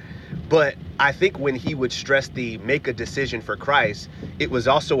more. But I think when he would stress the make a decision for Christ, it was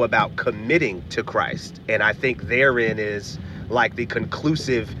also about committing to Christ. And I think therein is like the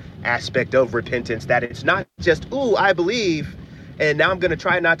conclusive aspect of repentance, that it's not just, ooh, I believe, and now I'm going to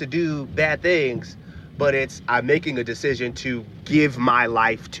try not to do bad things, but it's I'm making a decision to give my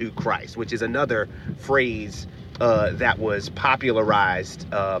life to Christ, which is another phrase that was popularized.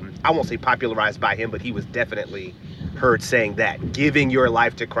 I won't say popularized by him, but he was definitely heard saying that, giving your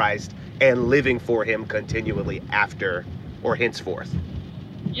life to Christ and living for him continually after or henceforth.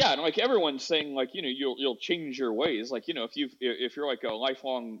 Yeah, and like everyone's saying, like, you'll change your ways. Like, if you're like a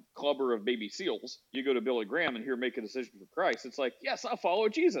lifelong clubber of baby seals, you go to Billy Graham and make a decision for Christ. It's like, yes, I'll follow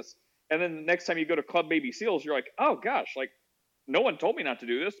Jesus. And then the next time you go to Club Baby Seals, you're like, oh gosh, like no one told me not to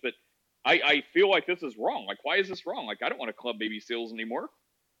do this, but I feel like this is wrong. Like, why is this wrong? Like, I don't want to Club Baby Seals anymore.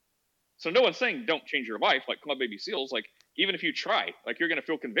 So no one's saying don't change your life like Club Baby Seals. Like, even if you try, like, you're going to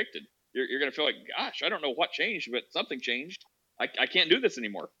feel convicted. You're going to feel like, gosh, I don't know what changed, but something changed. I can't do this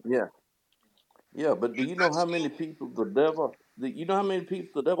anymore. Yeah. Yeah, but do you know how many people the devil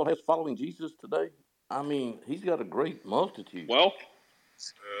has following Jesus today? I mean, he's got a great multitude. Well,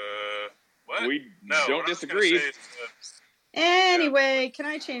 what? We No, don't disagree. Anyway, can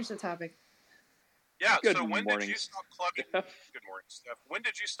I change the topic? Yeah, Good so when morning, did you stop clubbing? Good morning, Steph. When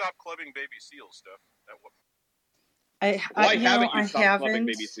did you stop clubbing baby seals, Steph? Why haven't you stopped clubbing haven't.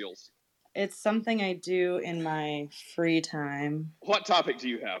 baby seals? It's something I do in my free time. What topic do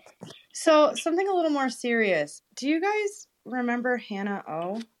you have? So, something a little more serious. Do you guys remember Hannah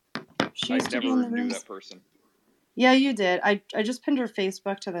O? She used to be in the never knew rooms. that person. Yeah, you did. I just pinned her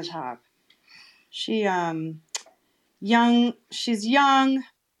Facebook to the top. She she's young,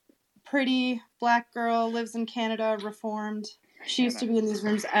 pretty, black girl, lives in Canada, reformed. She used to be in these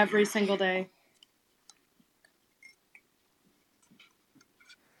rooms every single day.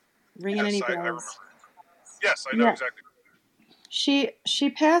 Ringing any bells? I remember. Yes, I know exactly. She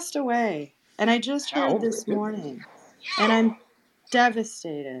passed away, and I just heard this morning, and I'm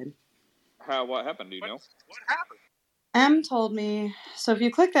devastated. What happened? Do you know? What happened? M told me. So if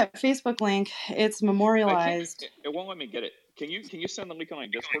you click that Facebook link, it's memorialized. It won't let me get it. Can you send the link on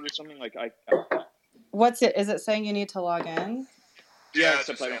like Discord or something? Like What's it? Is it saying you need to log in? Yeah,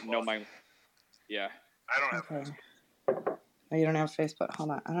 except I don't know my. Yeah. I don't have. Okay. Oh, you don't have Facebook?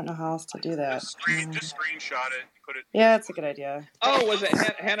 Hold on. I don't know how else to do that. Just screenshot it. Put it. Yeah, that's a good idea. Oh, was it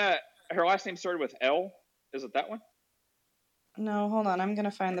Hannah? Her last name started with L. Is it that one? No, hold on. I'm gonna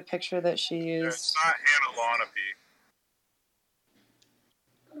find the picture that she used. It's not Hannah Lonape.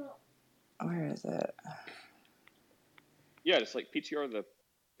 Where is it? Yeah, just like PTR the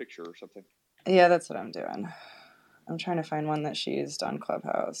picture or something. Yeah, that's what I'm doing. I'm trying to find one that she used on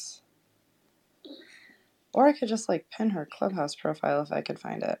Clubhouse. Or I could just like pin her Clubhouse profile if I could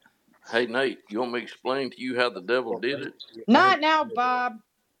find it. Hey, Nate, you want me to explain to you how the devil did it? Not now, Bob.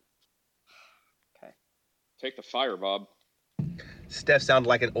 Okay. Take the fire, Bob. Steph sounded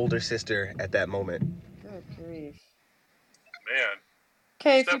like an older sister at that moment. Good grief. Man.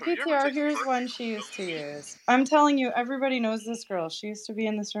 Okay, if you Steph, have you ever PTR, taken here's drugs? one she used to use. I'm telling you, everybody knows this girl. She used to be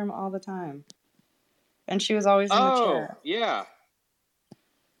in this room all the time. And she was always in the Oh, chat. yeah.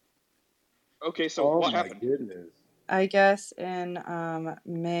 Okay, so Oh what my happened? goodness. I guess in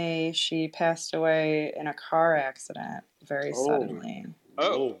May, she passed away in a car accident very Oh, suddenly.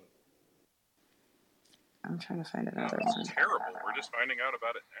 Oh, Lord. I'm trying to find Oh, another this one. is terrible. We're just finding out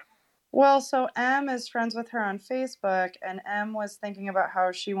about it now. Well, so M is friends with her on Facebook, and M was thinking about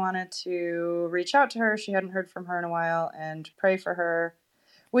how she wanted to reach out to her. She hadn't heard from her in a while and pray for her,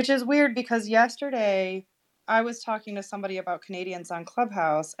 which is weird because yesterday I was talking to somebody about Canadians on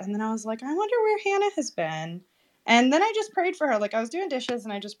Clubhouse, and then I was like, I wonder where Hannah has been. And then I just prayed for her. Like, I was doing dishes,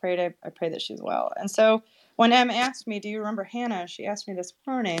 and I just prayed. I prayed that she's well. And so when M asked me, do you remember Hannah? She asked me this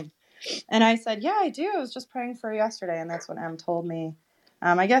morning. And I said, yeah, I do. I was just praying for her yesterday. And that's what M told me.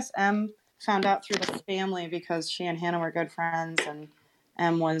 I guess M found out through the family because she and Hannah were good friends. And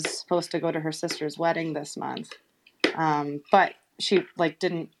M was supposed to go to her sister's wedding this month. But she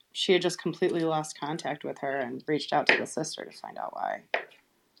she had just completely lost contact with her and reached out to the sister to find out why.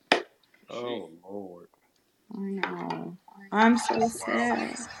 Oh, Lord. I know. I'm so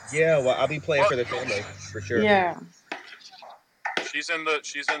sad. Yeah, well, I'll be playing Well, for the family for sure. Yeah. she's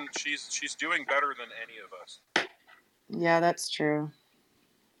doing better than any of us. Yeah, that's true.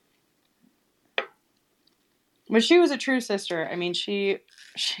 But she was a true sister. I mean, she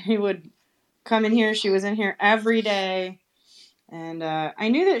would come in here. She was in here every day. And I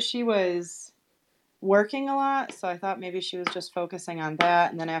knew that she was working a lot, so I thought maybe she was just focusing on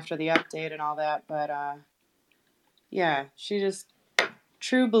that. And then after the update and all that. But yeah, she just,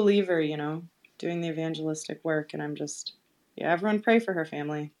 true believer, doing the evangelistic work. And I'm just, yeah, everyone pray for her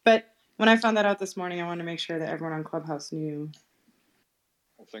family. But when I found that out this morning, I wanted to make sure that everyone on Clubhouse knew.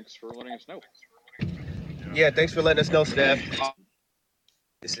 well, thanks for letting us know. Yeah, thanks for letting us know, Steph.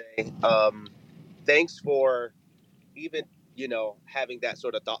 Thanks for even, having that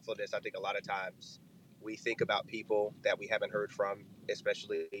sort of thoughtfulness. I think a lot of times we think about people that we haven't heard from,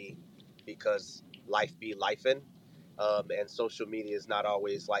 especially because life be lifing. And social media is not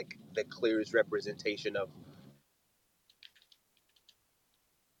always like the clearest representation of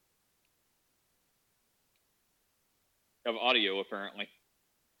audio, apparently.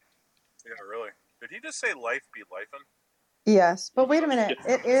 Yeah, really. Did he just say life be lifing? Yes, but wait a minute.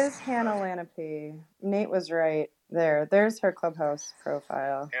 It is Hannah Lanape. Nate was right there. There's her Clubhouse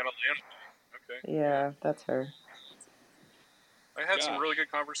profile. Hannah Lanape. Okay. Yeah, that's her. I had some really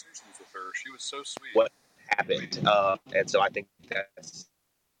good conversations with her. She was so sweet. what happened. And so I think that's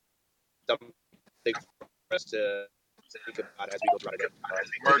something for us to think about as we go through it.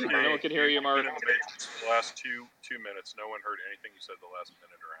 Mark, no one can hear you, Mark. The last two minutes, no one heard anything you said the last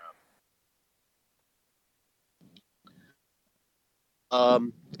minute or a half.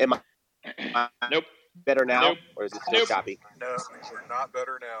 Am I nope. better now? Nope. Or is it still choppy? No, you're not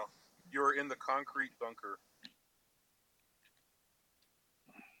better now. You're in the concrete bunker.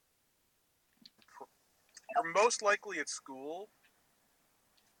 You're most likely at school,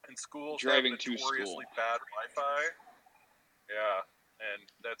 and schools driving have to notoriously school. bad Wi-Fi. Yeah, and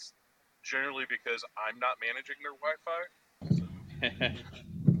that's generally because I'm not managing their Wi-Fi.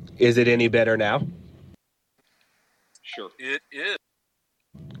 Is it any better now? Sure. It is.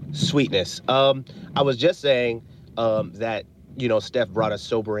 Sweetness. I was just saying that, Steph brought a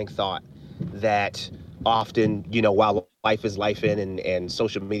sobering thought that often, while life is life and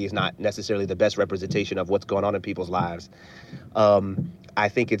social media is not necessarily the best representation of what's going on in people's lives. I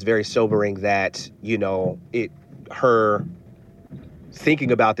think it's very sobering that, her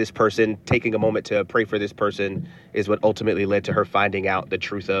thinking about this person, taking a moment to pray for this person is what ultimately led to her finding out the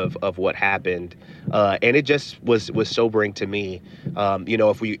truth of what happened. And it just was sobering to me.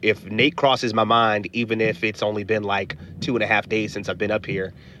 If Nate crosses my mind, even if it's only been like 2.5 days since I've been up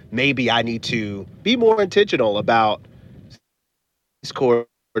here, maybe I need to be more intentional about Discord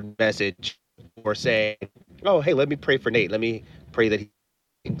message or saying, oh, hey, let me pray for Nate. Let me pray that he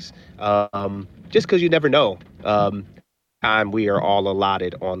thinks. Just because you never know. Time we are all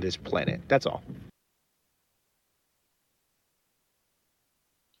allotted on this planet. That's all.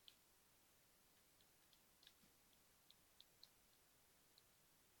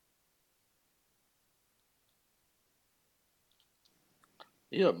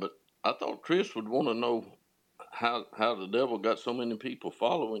 Yeah, but I thought Chris would want to know how the devil got so many people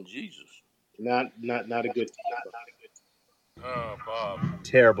following Jesus. Not a good. Oh, Bob.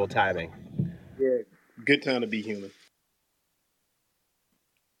 Terrible timing. Yeah, good time to be human.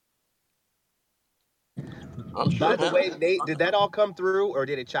 I'm sure. By the way, Nate, did that all come through or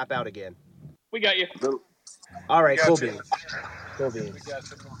did it chop out again? We got you. All right, cool beans. Cool beans.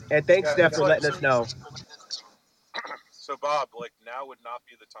 And thanks, Steph, for letting us know. So, Bob, like, now would not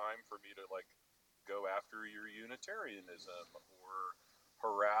be the time for me to, like, go after your Unitarianism or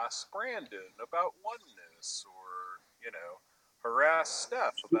harass Brandon about oneness or, you know, harass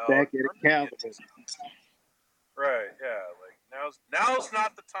Steph about Back at Arminianism. Calvinism. Right, yeah. Like, now's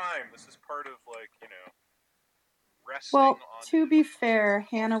not the time. This is part of, like, you know, resting Well, on. to be fair,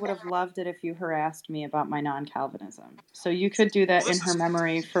 Hannah would have loved it if you harassed me about my non-Calvinism. So you could do that in her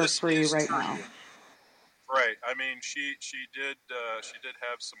memory for free right now. Right. I mean, she did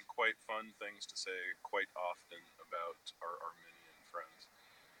have some quite fun things to say quite often about our Arminian friends,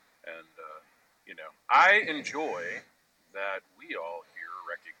 and you know, I enjoy that we all here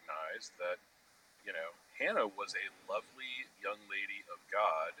recognize that, you know, Hannah was a lovely young lady of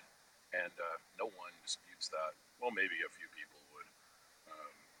God, and no one disputes that. Well, maybe a few people would,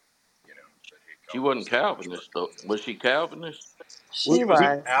 you know, that hate She wasn't Calvinism. Calvinist, though. Was she Calvinist? She was,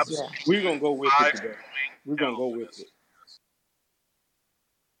 yeah. We're gonna go with it today. Absolutely We're gonna go with Calvinist. it.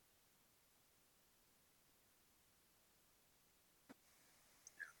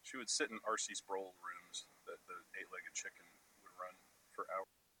 She would sit in R.C. Sproul rooms that the eight-legged chicken would run for hours.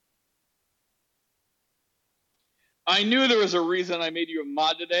 I knew there was a reason I made you a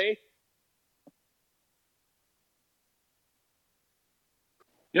mod today.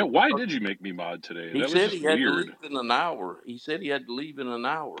 Yeah, why did you make me mod today? He That was said just he had to weird. leave in an hour. He said he had to leave in an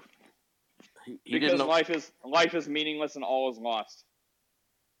hour. He didn't Because know. life is meaningless and all is lost.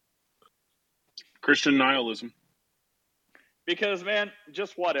 Christian nihilism. Because, man,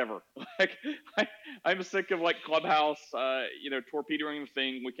 just whatever. Like, I'm sick of, like, Clubhouse, you know, torpedoing the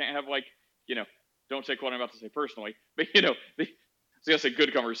thing. We can't have, like, you know, don't take what I'm about to say personally, but, you know, I was going to say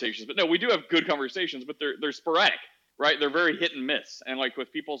good conversations, but no, we do have good conversations, but they're sporadic, right? They're very hit and miss. And, like,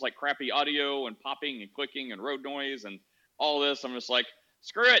 with people's, like, crappy audio and popping and clicking and road noise and all this, I'm just like,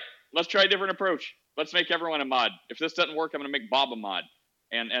 screw it. Let's try a different approach. Let's make everyone a mod. If this doesn't work, I'm going to make Bob a mod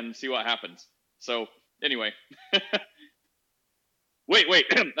and see what happens. So, anyway. Wait,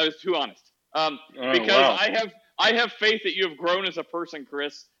 I was too honest. Because wow. I have faith that you have grown as a person,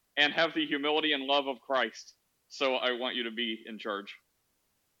 Chris, and have the humility and love of Christ. So I want you to be in charge.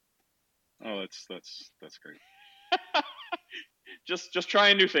 Oh, that's great. Just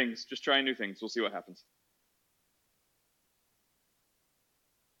trying new things. Just trying new things. We'll see what happens.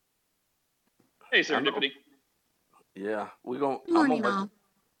 Hey, Serendipity. Yeah, we're gonna. Morning, I'm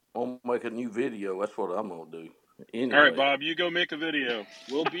gonna make a new video. That's what I'm gonna do. Anyway. All right, Bob, you go make a video.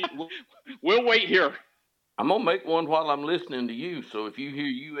 We'll wait here. I'm gonna make one while I'm listening to you. So if you hear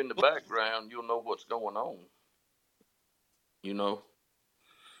you in the background, you'll know what's going on. You know,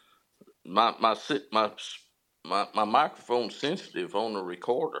 my microphone's sensitive on the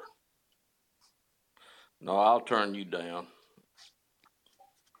recorder. No, I'll turn you down.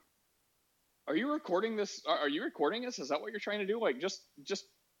 Are you recording this? Are you recording this? Is that what you're trying to do? Like, just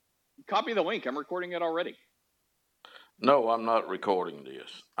copy the link. I'm recording it already. No, I'm not recording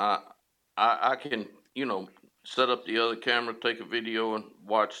this. I can, you know, set up the other camera, take a video, and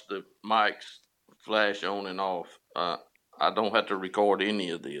watch the mics flash on and off. I don't have to record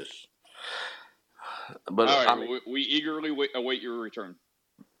any of this. But all right, I mean, we eagerly await your return.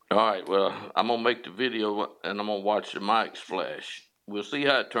 All right, well, I'm going to make the video and I'm going to watch the mics flash. We'll see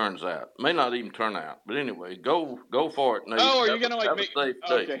how it turns out. May not even turn out. But anyway, go for it, Nate. Oh, are you going to, like, have make... a safe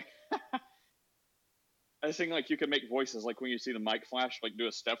day. Okay. I was thinking, like, you could make voices, like, when you see the mic flash, like, do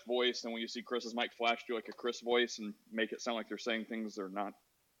a Steph voice, and when you see Chris's mic flash, do, like, a Chris voice and make it sound like they're saying things they're not.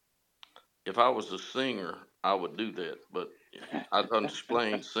 If I was a singer, I would do that, but I don't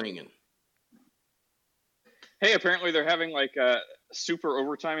explain singing. Hey, apparently they're having, like, super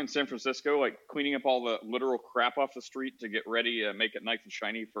overtime in San Francisco, like, cleaning up all the literal crap off the street to get ready, make it nice and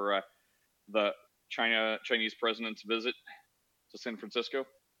shiny for the Chinese president's visit to San Francisco.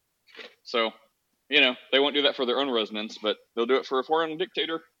 So, you know, they won't do that for their own residents, but they'll do it for a foreign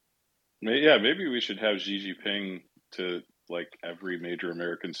dictator. Yeah, maybe we should have Xi Jinping to, like, every major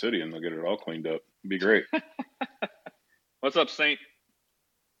American city, and they'll get it all cleaned up. It'd be great. What's up, Saint?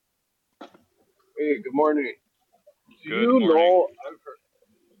 Hey, good morning. Do Good you morning. know,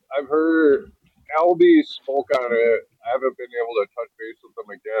 I've heard Albie spoke on it. I haven't been able to touch base with him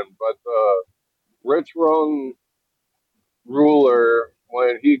again, but the rich young ruler,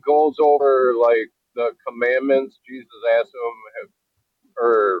 when he goes over like the commandments, Jesus asks him,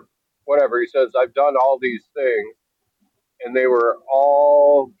 or whatever, he says, I've done all these things, and they were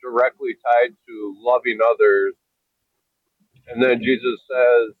all directly tied to loving others. And then Jesus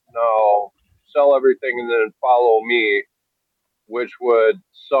says, no, sell everything and then follow me, which would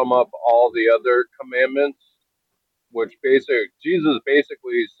sum up all the other commandments. which Jesus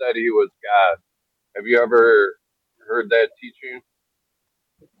basically said he was God. Have you ever heard that teaching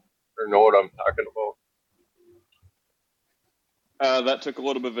or know what I'm talking about? That took a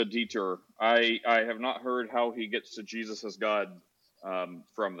little bit of a detour. I have not heard how he gets to Jesus as God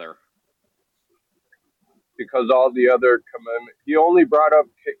from there. Because all the other commandments, he only brought up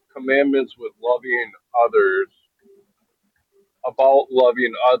commandments with loving others, about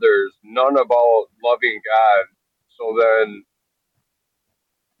loving others, none about loving God. So then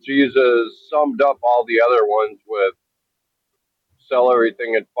Jesus summed up all the other ones with sell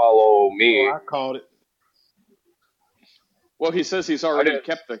everything and follow Oh, me. I called it. Well, he says he's I already didn't.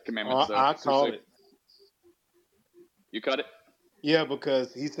 kept the commandments, though. I So called it. you cut it? Yeah,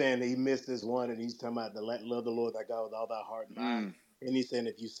 because he's saying he missed this one, and he's talking about the love the Lord thy God with all thy heart and mind. And he's saying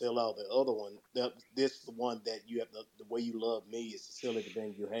if you sell all the other one, this the one that you have the way you love me is to sell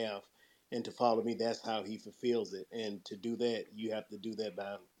everything you have and to follow me. That's how he fulfills it. And to do that, you have to do that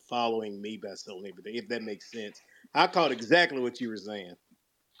by following me by selling everything. If that makes sense, I caught exactly what you were saying.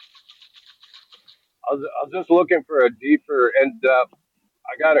 I was just looking for a deeper, in-depth.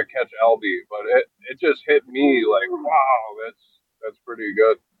 I gotta catch Albie, but it just hit me like, wow, that's pretty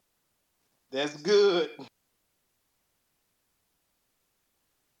good. That's good.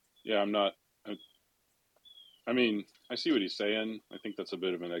 Yeah, I'm not. I mean, I see what he's saying. I think that's a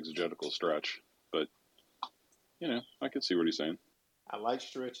bit of an exegetical stretch, but I could see what he's saying. I like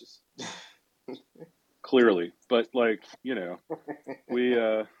stretches. Clearly, but we.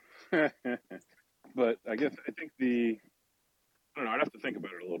 But I guess I think I don't know. I'd have to think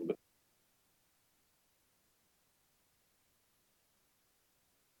about it a little bit.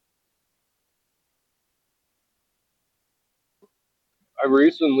 I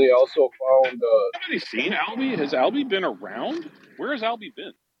recently also found. Have you seen Albie? Has Albie been around? Where has Albie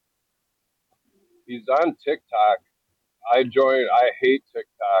been? He's on TikTok. I hate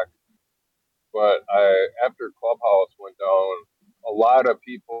TikTok, but after Clubhouse went down, a lot of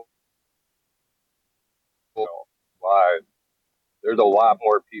people live. There's a lot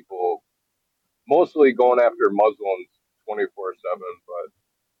more people, mostly going after Muslims 24/7. But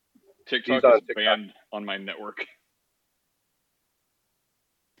he's TikTok on is TikTok. banned on my network.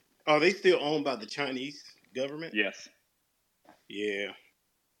 Are they still owned by the Chinese government? Yes. Yeah.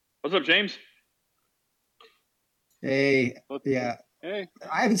 What's up, James? Hey, yeah. Hey.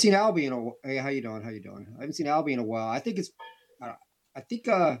 I haven't seen Albie in a. Hey, how you doing? I haven't seen Albie in a while. I think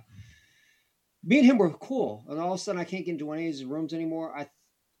me and him were cool, and all of a sudden I can't get into any of his rooms anymore. I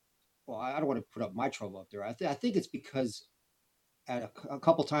don't want to put up my trouble up there. I think it's because at a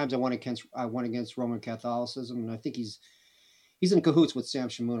couple times I went against Roman Catholicism, and I think he's in cahoots with Sam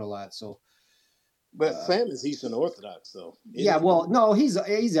Shamoon a lot. So, but Sam is Eastern Orthodox, though. Yeah, well, no, he's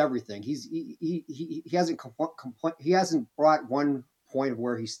everything. He hasn't he hasn't brought one point of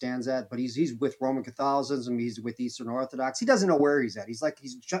where he stands at, but he's with Roman Catholicism. He's with Eastern Orthodox. He doesn't know where he's at. He's like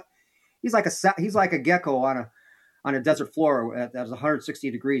a gecko on a desert floor that's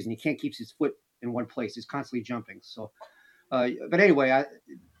 160 degrees, and he can't keep his foot in one place. He's constantly jumping. So, but anyway, I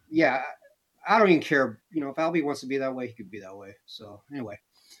don't even care. If Albie wants to be that way, he could be that way. So anyway.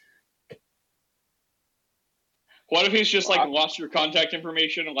 What if he's just lost your contact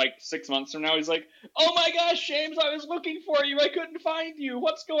information in 6 months from now? He's like, "Oh my gosh, James, I was looking for you. I couldn't find you.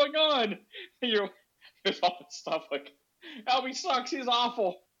 What's going on?" And there's all this stuff like, "Albie sucks. He's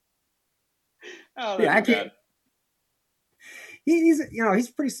awful." Oh, Yeah, I that'd be can't. bad. He's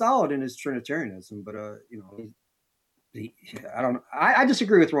pretty solid in his Trinitarianism, but I don't know. I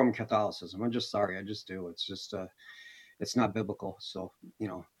disagree with Roman Catholicism. I'm just sorry. I just do. It's just it's not biblical. So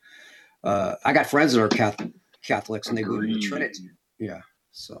I got friends that are Catholics and they believe in the Trinity. Yeah.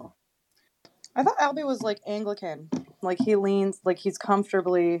 So I thought Albie was Anglican. He leans he's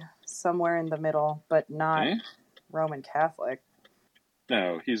comfortably somewhere in the middle, but not Roman Catholic.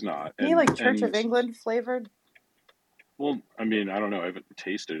 No, he's not. He Church of England flavored? Well, I mean, I don't know. I haven't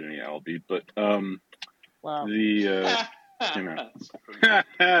tasted any Albie, but wow.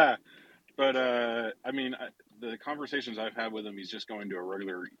 But I mean, the conversations I've had with him, he's just going to a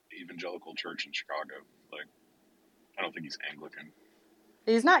regular evangelical church in Chicago. I don't think he's Anglican.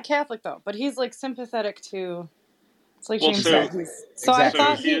 He's not Catholic though, but he's sympathetic to. It's James so, said. So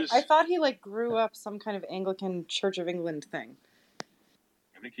exactly. I thought he grew up some kind of Anglican Church of England thing.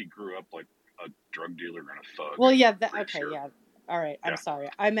 I think he grew up like a drug dealer and a thug. Well, yeah. Yeah. All right. I'm sorry.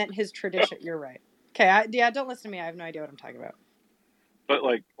 I meant his tradition. You're right. Okay. Don't listen to me. I have no idea what I'm talking about. But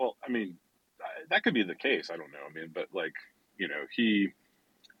I mean, that could be the case. I don't know. I mean, but he,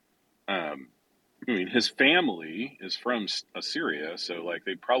 I mean, his family is from Assyria, so like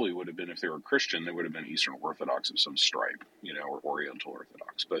they probably would have been, if they were Christian, they would have been Eastern Orthodox of some stripe, or Oriental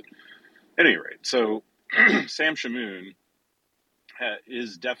Orthodox. But at any rate, so Sam Shamoon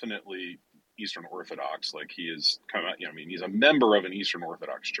is definitely Eastern Orthodox. Like he is kind of, I mean, he's a member of an Eastern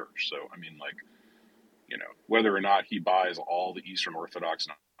Orthodox church. So I mean, like, whether or not he buys all the Eastern Orthodox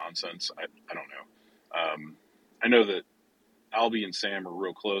nonsense, I don't know. I know that Albie and Sam are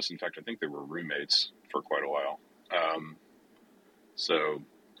real close. In fact, I think they were roommates for quite a while. So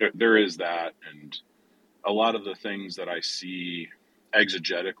there is that, and a lot of the things that I see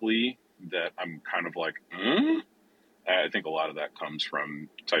exegetically that I'm kind of like, I think a lot of that comes from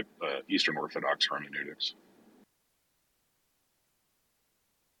Eastern Orthodox hermeneutics.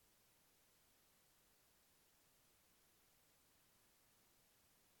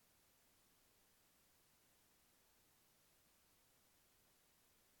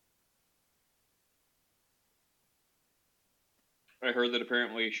 I heard that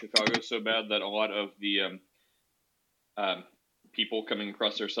apparently Chicago's so bad that a lot of the people coming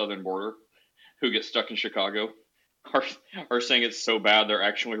across their southern border who get stuck in Chicago are are saying it's so bad they're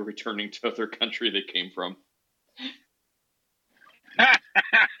actually returning to their country they came from.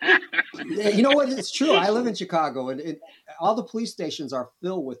 You know what? It's true. I live in Chicago, and all the police stations are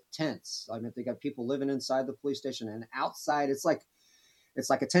filled with tents. I mean, they got people living inside the police station, and outside, it's like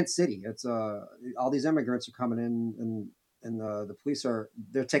a tent city. It's all these immigrants are coming in, and the police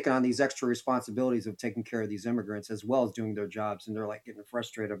they're taking on these extra responsibilities of taking care of these immigrants as well as doing their jobs, and they're like getting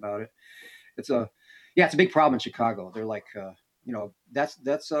frustrated about it. It's a big problem in Chicago. They're like,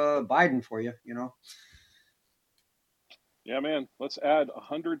 that's Biden for you, Yeah, man, let's add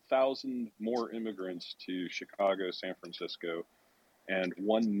 100,000 more immigrants to Chicago, San Francisco, and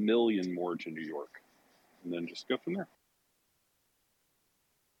 1 million more to New York, and then just go from there.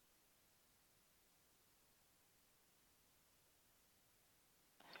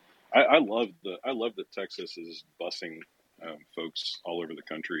 I love that Texas is busing folks all over the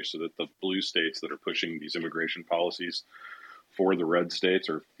country, so that the blue states that are pushing these immigration policies for the red states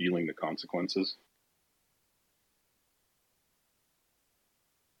are feeling the consequences.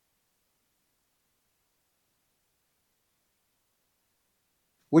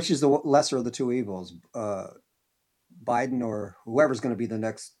 Which is the lesser of the two evils, Biden or whoever's going to be the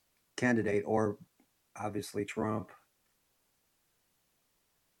next candidate, or obviously Trump?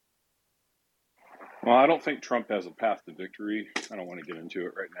 Well, I don't think Trump has a path to victory. I don't want to get into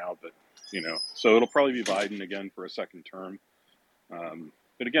it right now, but so it'll probably be Biden again for a second term.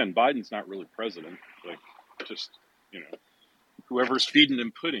 But again, Biden's not really president. Like, just whoever's feeding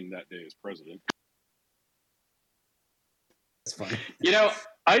him pudding that day is president. It's funny.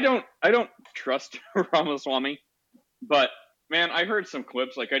 I don't trust Ramaswamy, but man, I heard some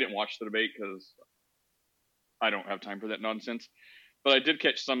clips. Like I didn't watch the debate because I don't have time for that nonsense, but I did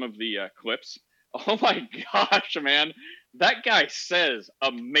catch some of the clips. Oh my gosh, man, that guy says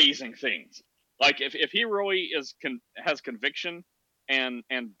amazing things. Like if he really has conviction and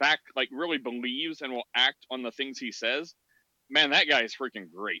back, like really believes and will act on the things he says, man, that guy is freaking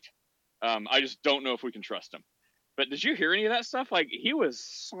great. I just don't know if we can trust him. But did you hear any of that stuff? Like he was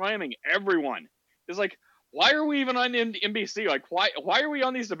slamming everyone. It's like, why are we even on NBC? Like why are we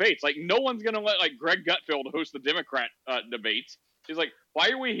on these debates? Like no one's gonna let like Greg Gutfeld host the Democrat debates. He's like, why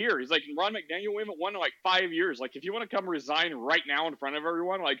are we here? He's like, Ron McDaniel, we haven't won in like 5 years. Like if you want to come resign right now in front of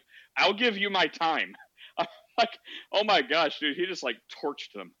everyone, like I'll give you my time. Like, oh my gosh, dude, he just like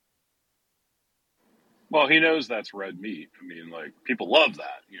torched them. Well, he knows that's red meat. I mean, like people love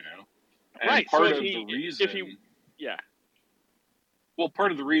that, And right. part so of the reason, yeah. Well,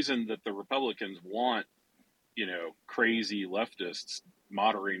 part of the reason that the Republicans want, crazy leftists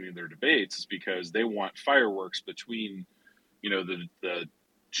moderating their debates is because they want fireworks between, the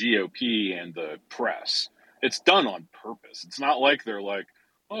GOP and the press. It's done on purpose. It's not like they're like,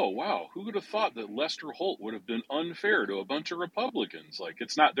 oh, wow, who would have thought that Lester Holt would have been unfair to a bunch of Republicans? Like,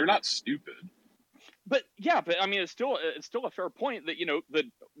 they're not stupid. But yeah, but I mean, it's still a fair point that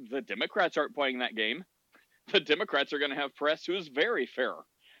the Democrats aren't playing that game. The Democrats are going to have press who is very fair,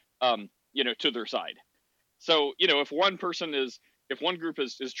 to their side. So if one group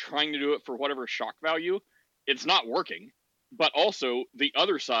is trying to do it for whatever shock value, it's not working. But also the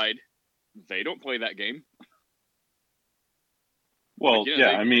other side, they don't play that game. Well,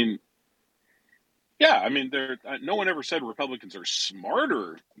 no one ever said Republicans are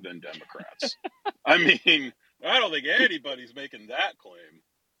smarter than Democrats. I mean, I don't think anybody's making that claim.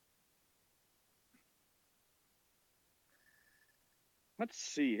 Let's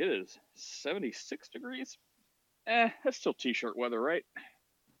see, it is 76 degrees. That's still t-shirt weather, right?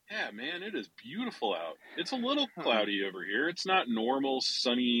 Yeah, man, it is beautiful out. It's a little cloudy over here. It's not normal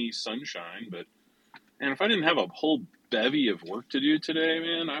sunny sunshine, but and if I didn't have a whole bevy of work to do today,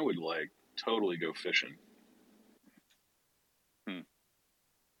 man, I would like totally go fishing.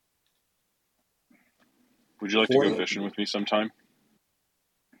 Would you like to go fishing with me sometime?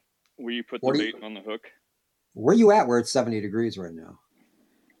 Will you put the 40 bait on the hook? Where are you at where it's 70 degrees right now?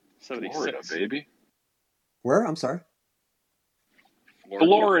 76. Florida, baby. Where? I'm sorry.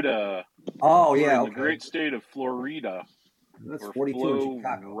 Florida. Oh, We're yeah, in okay. the great state of Florida. That's or 42 in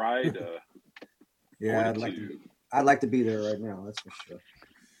Chicago. Florida. Yeah, I'd like to be there right now, that's for sure.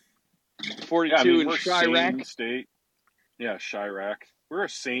 42 yeah, I mean, in we're a Chi-Raq. sane state. Yeah, Chi-Raq. We're a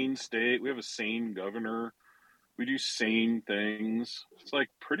sane state. We have a sane governor. We do sane things. It's like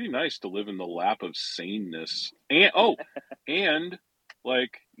pretty nice to live in the lap of saneness. And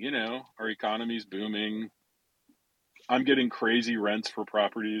like, you know, our economy's booming. I'm getting crazy rents for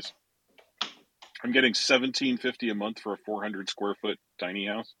properties. I'm getting $1,750 a month for a 400 square foot tiny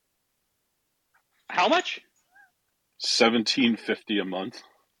house. How much? $1,750 a month.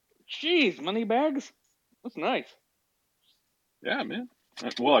 Jeez, money bags. That's nice. Yeah, man.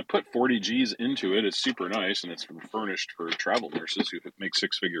 Well, I put 40 G's into it. It's super nice, and it's furnished for travel nurses who make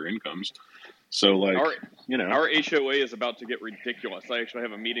six-figure incomes. So, like, our HOA HOA is about to get ridiculous. I actually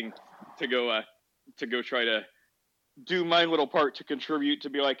have a meeting to go try to do my little part to contribute to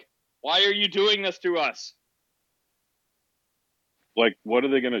be like, why are you doing this to us? Like, what are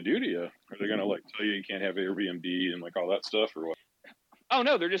they going to do to you? Are they going to like tell you can't have Airbnb and like all that stuff, or what? Oh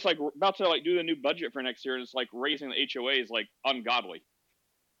no, they're just like about to like do the new budget for next year, and it's like raising the HOA is like ungodly.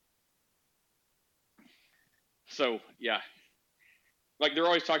 So yeah, like they're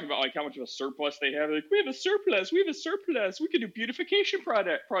always talking about like how much of a surplus they have. They're like, we have a surplus, we can do beautification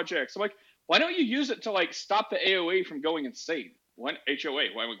projects. I'm like, why don't you use it to like stop the AOA from going insane? HOA?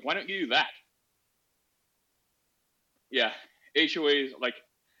 Why don't you do that? Yeah, HOA is like,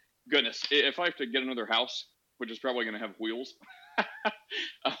 goodness, if I have to get another house, which is probably going to have wheels,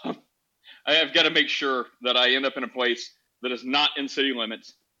 I have got to make sure that I end up in a place that is not in city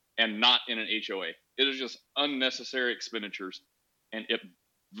limits and not in an HOA. It is just unnecessary expenditures, and it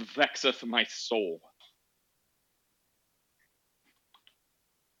vexeth my soul.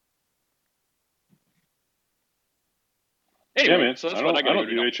 Anyway, yeah, man. so that's I what I don't got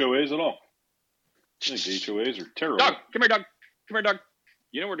to do HOAs at all. I think HOAs are terrible. Dog, come here, dog. Come here, dog.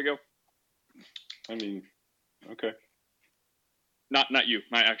 You know where to go. I mean, okay. Not you,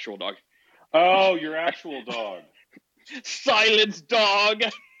 my actual dog. Oh, your actual dog. Silence, dog.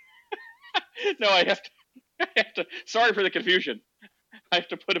 No, I have to. Sorry for the confusion. I have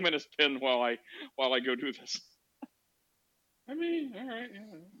to put him in his pen while I go do this. I mean, all right.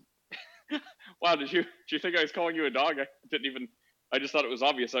 Yeah. Wow, did you think I was calling you a dog? I just thought it was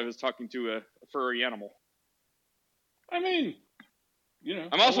obvious I was talking to a furry animal. I mean, you know.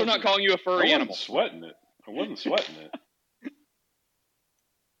 I'm also not calling you a furry animal. I wasn't sweating it.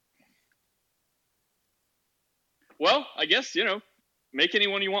 Well, I guess, make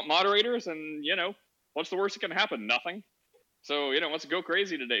anyone you want moderators, and, what's the worst that can happen? Nothing. So, let's go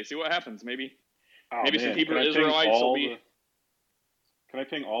crazy today. See what happens. Maybe some Hebrew Israelites will be... Can I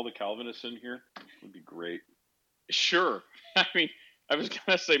ping all the Calvinists in here? Would be great. Sure. I mean, I was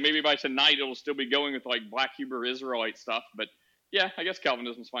going to say maybe by tonight it'll still be going with, like, Black Hebrew Israelite stuff, but, yeah, I guess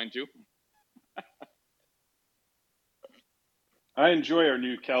Calvinism's fine, too. I enjoy our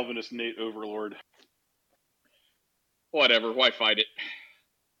new Calvinist Nate overlord. Whatever, why fight it?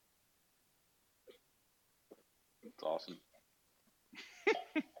 That's awesome.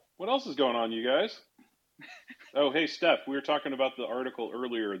 What else is going on, you guys? Oh, hey, Steph, we were talking about the article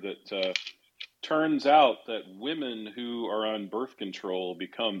earlier that turns out that women who are on birth control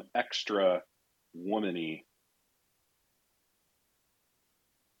become extra womany.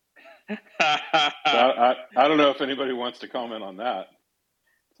 I don't know if anybody wants to comment on that,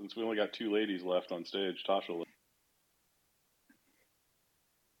 since we only got two ladies left on stage. Tasha.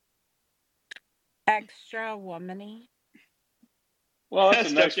 Extra womany. Well,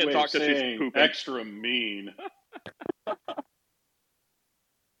 that's a nice way of saying extra mean.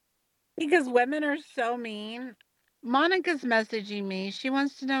 Because women are so mean. Monica's messaging me. She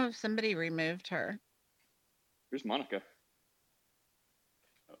wants to know if somebody removed her. Who's Monica?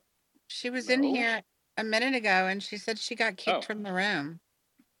 She was in here a minute ago, and she said she got kicked from the room.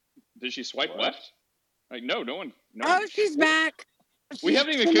 Did she swipe left? Like, no one. She's back. We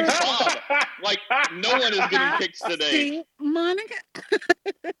haven't even kicked Bob. Like, no one is getting kicked today. See, Monica.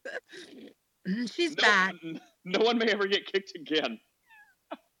 She's back. No one may ever get kicked again.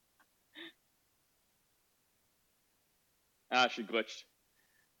 She glitched.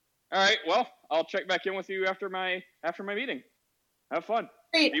 All right. Well, I'll check back in with you after my meeting. Have fun.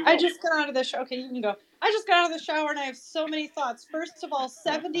 Great. Be I well. just got out of the shower. Okay, you can go. I just got out of the shower and I have so many thoughts. First of all,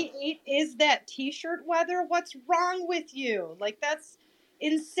 78 is that t-shirt weather? What's wrong with you? Like, that's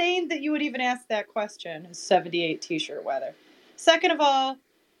insane that you would even ask that question. Is 78 t-shirt weather? Second of all,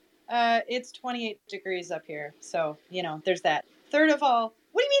 it's 28 degrees up here. So, there's that. Third of all,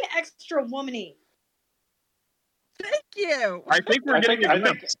 what do you mean extra womany? Thank you. I think we're getting a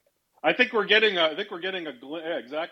glimpse. I think we're getting a exactly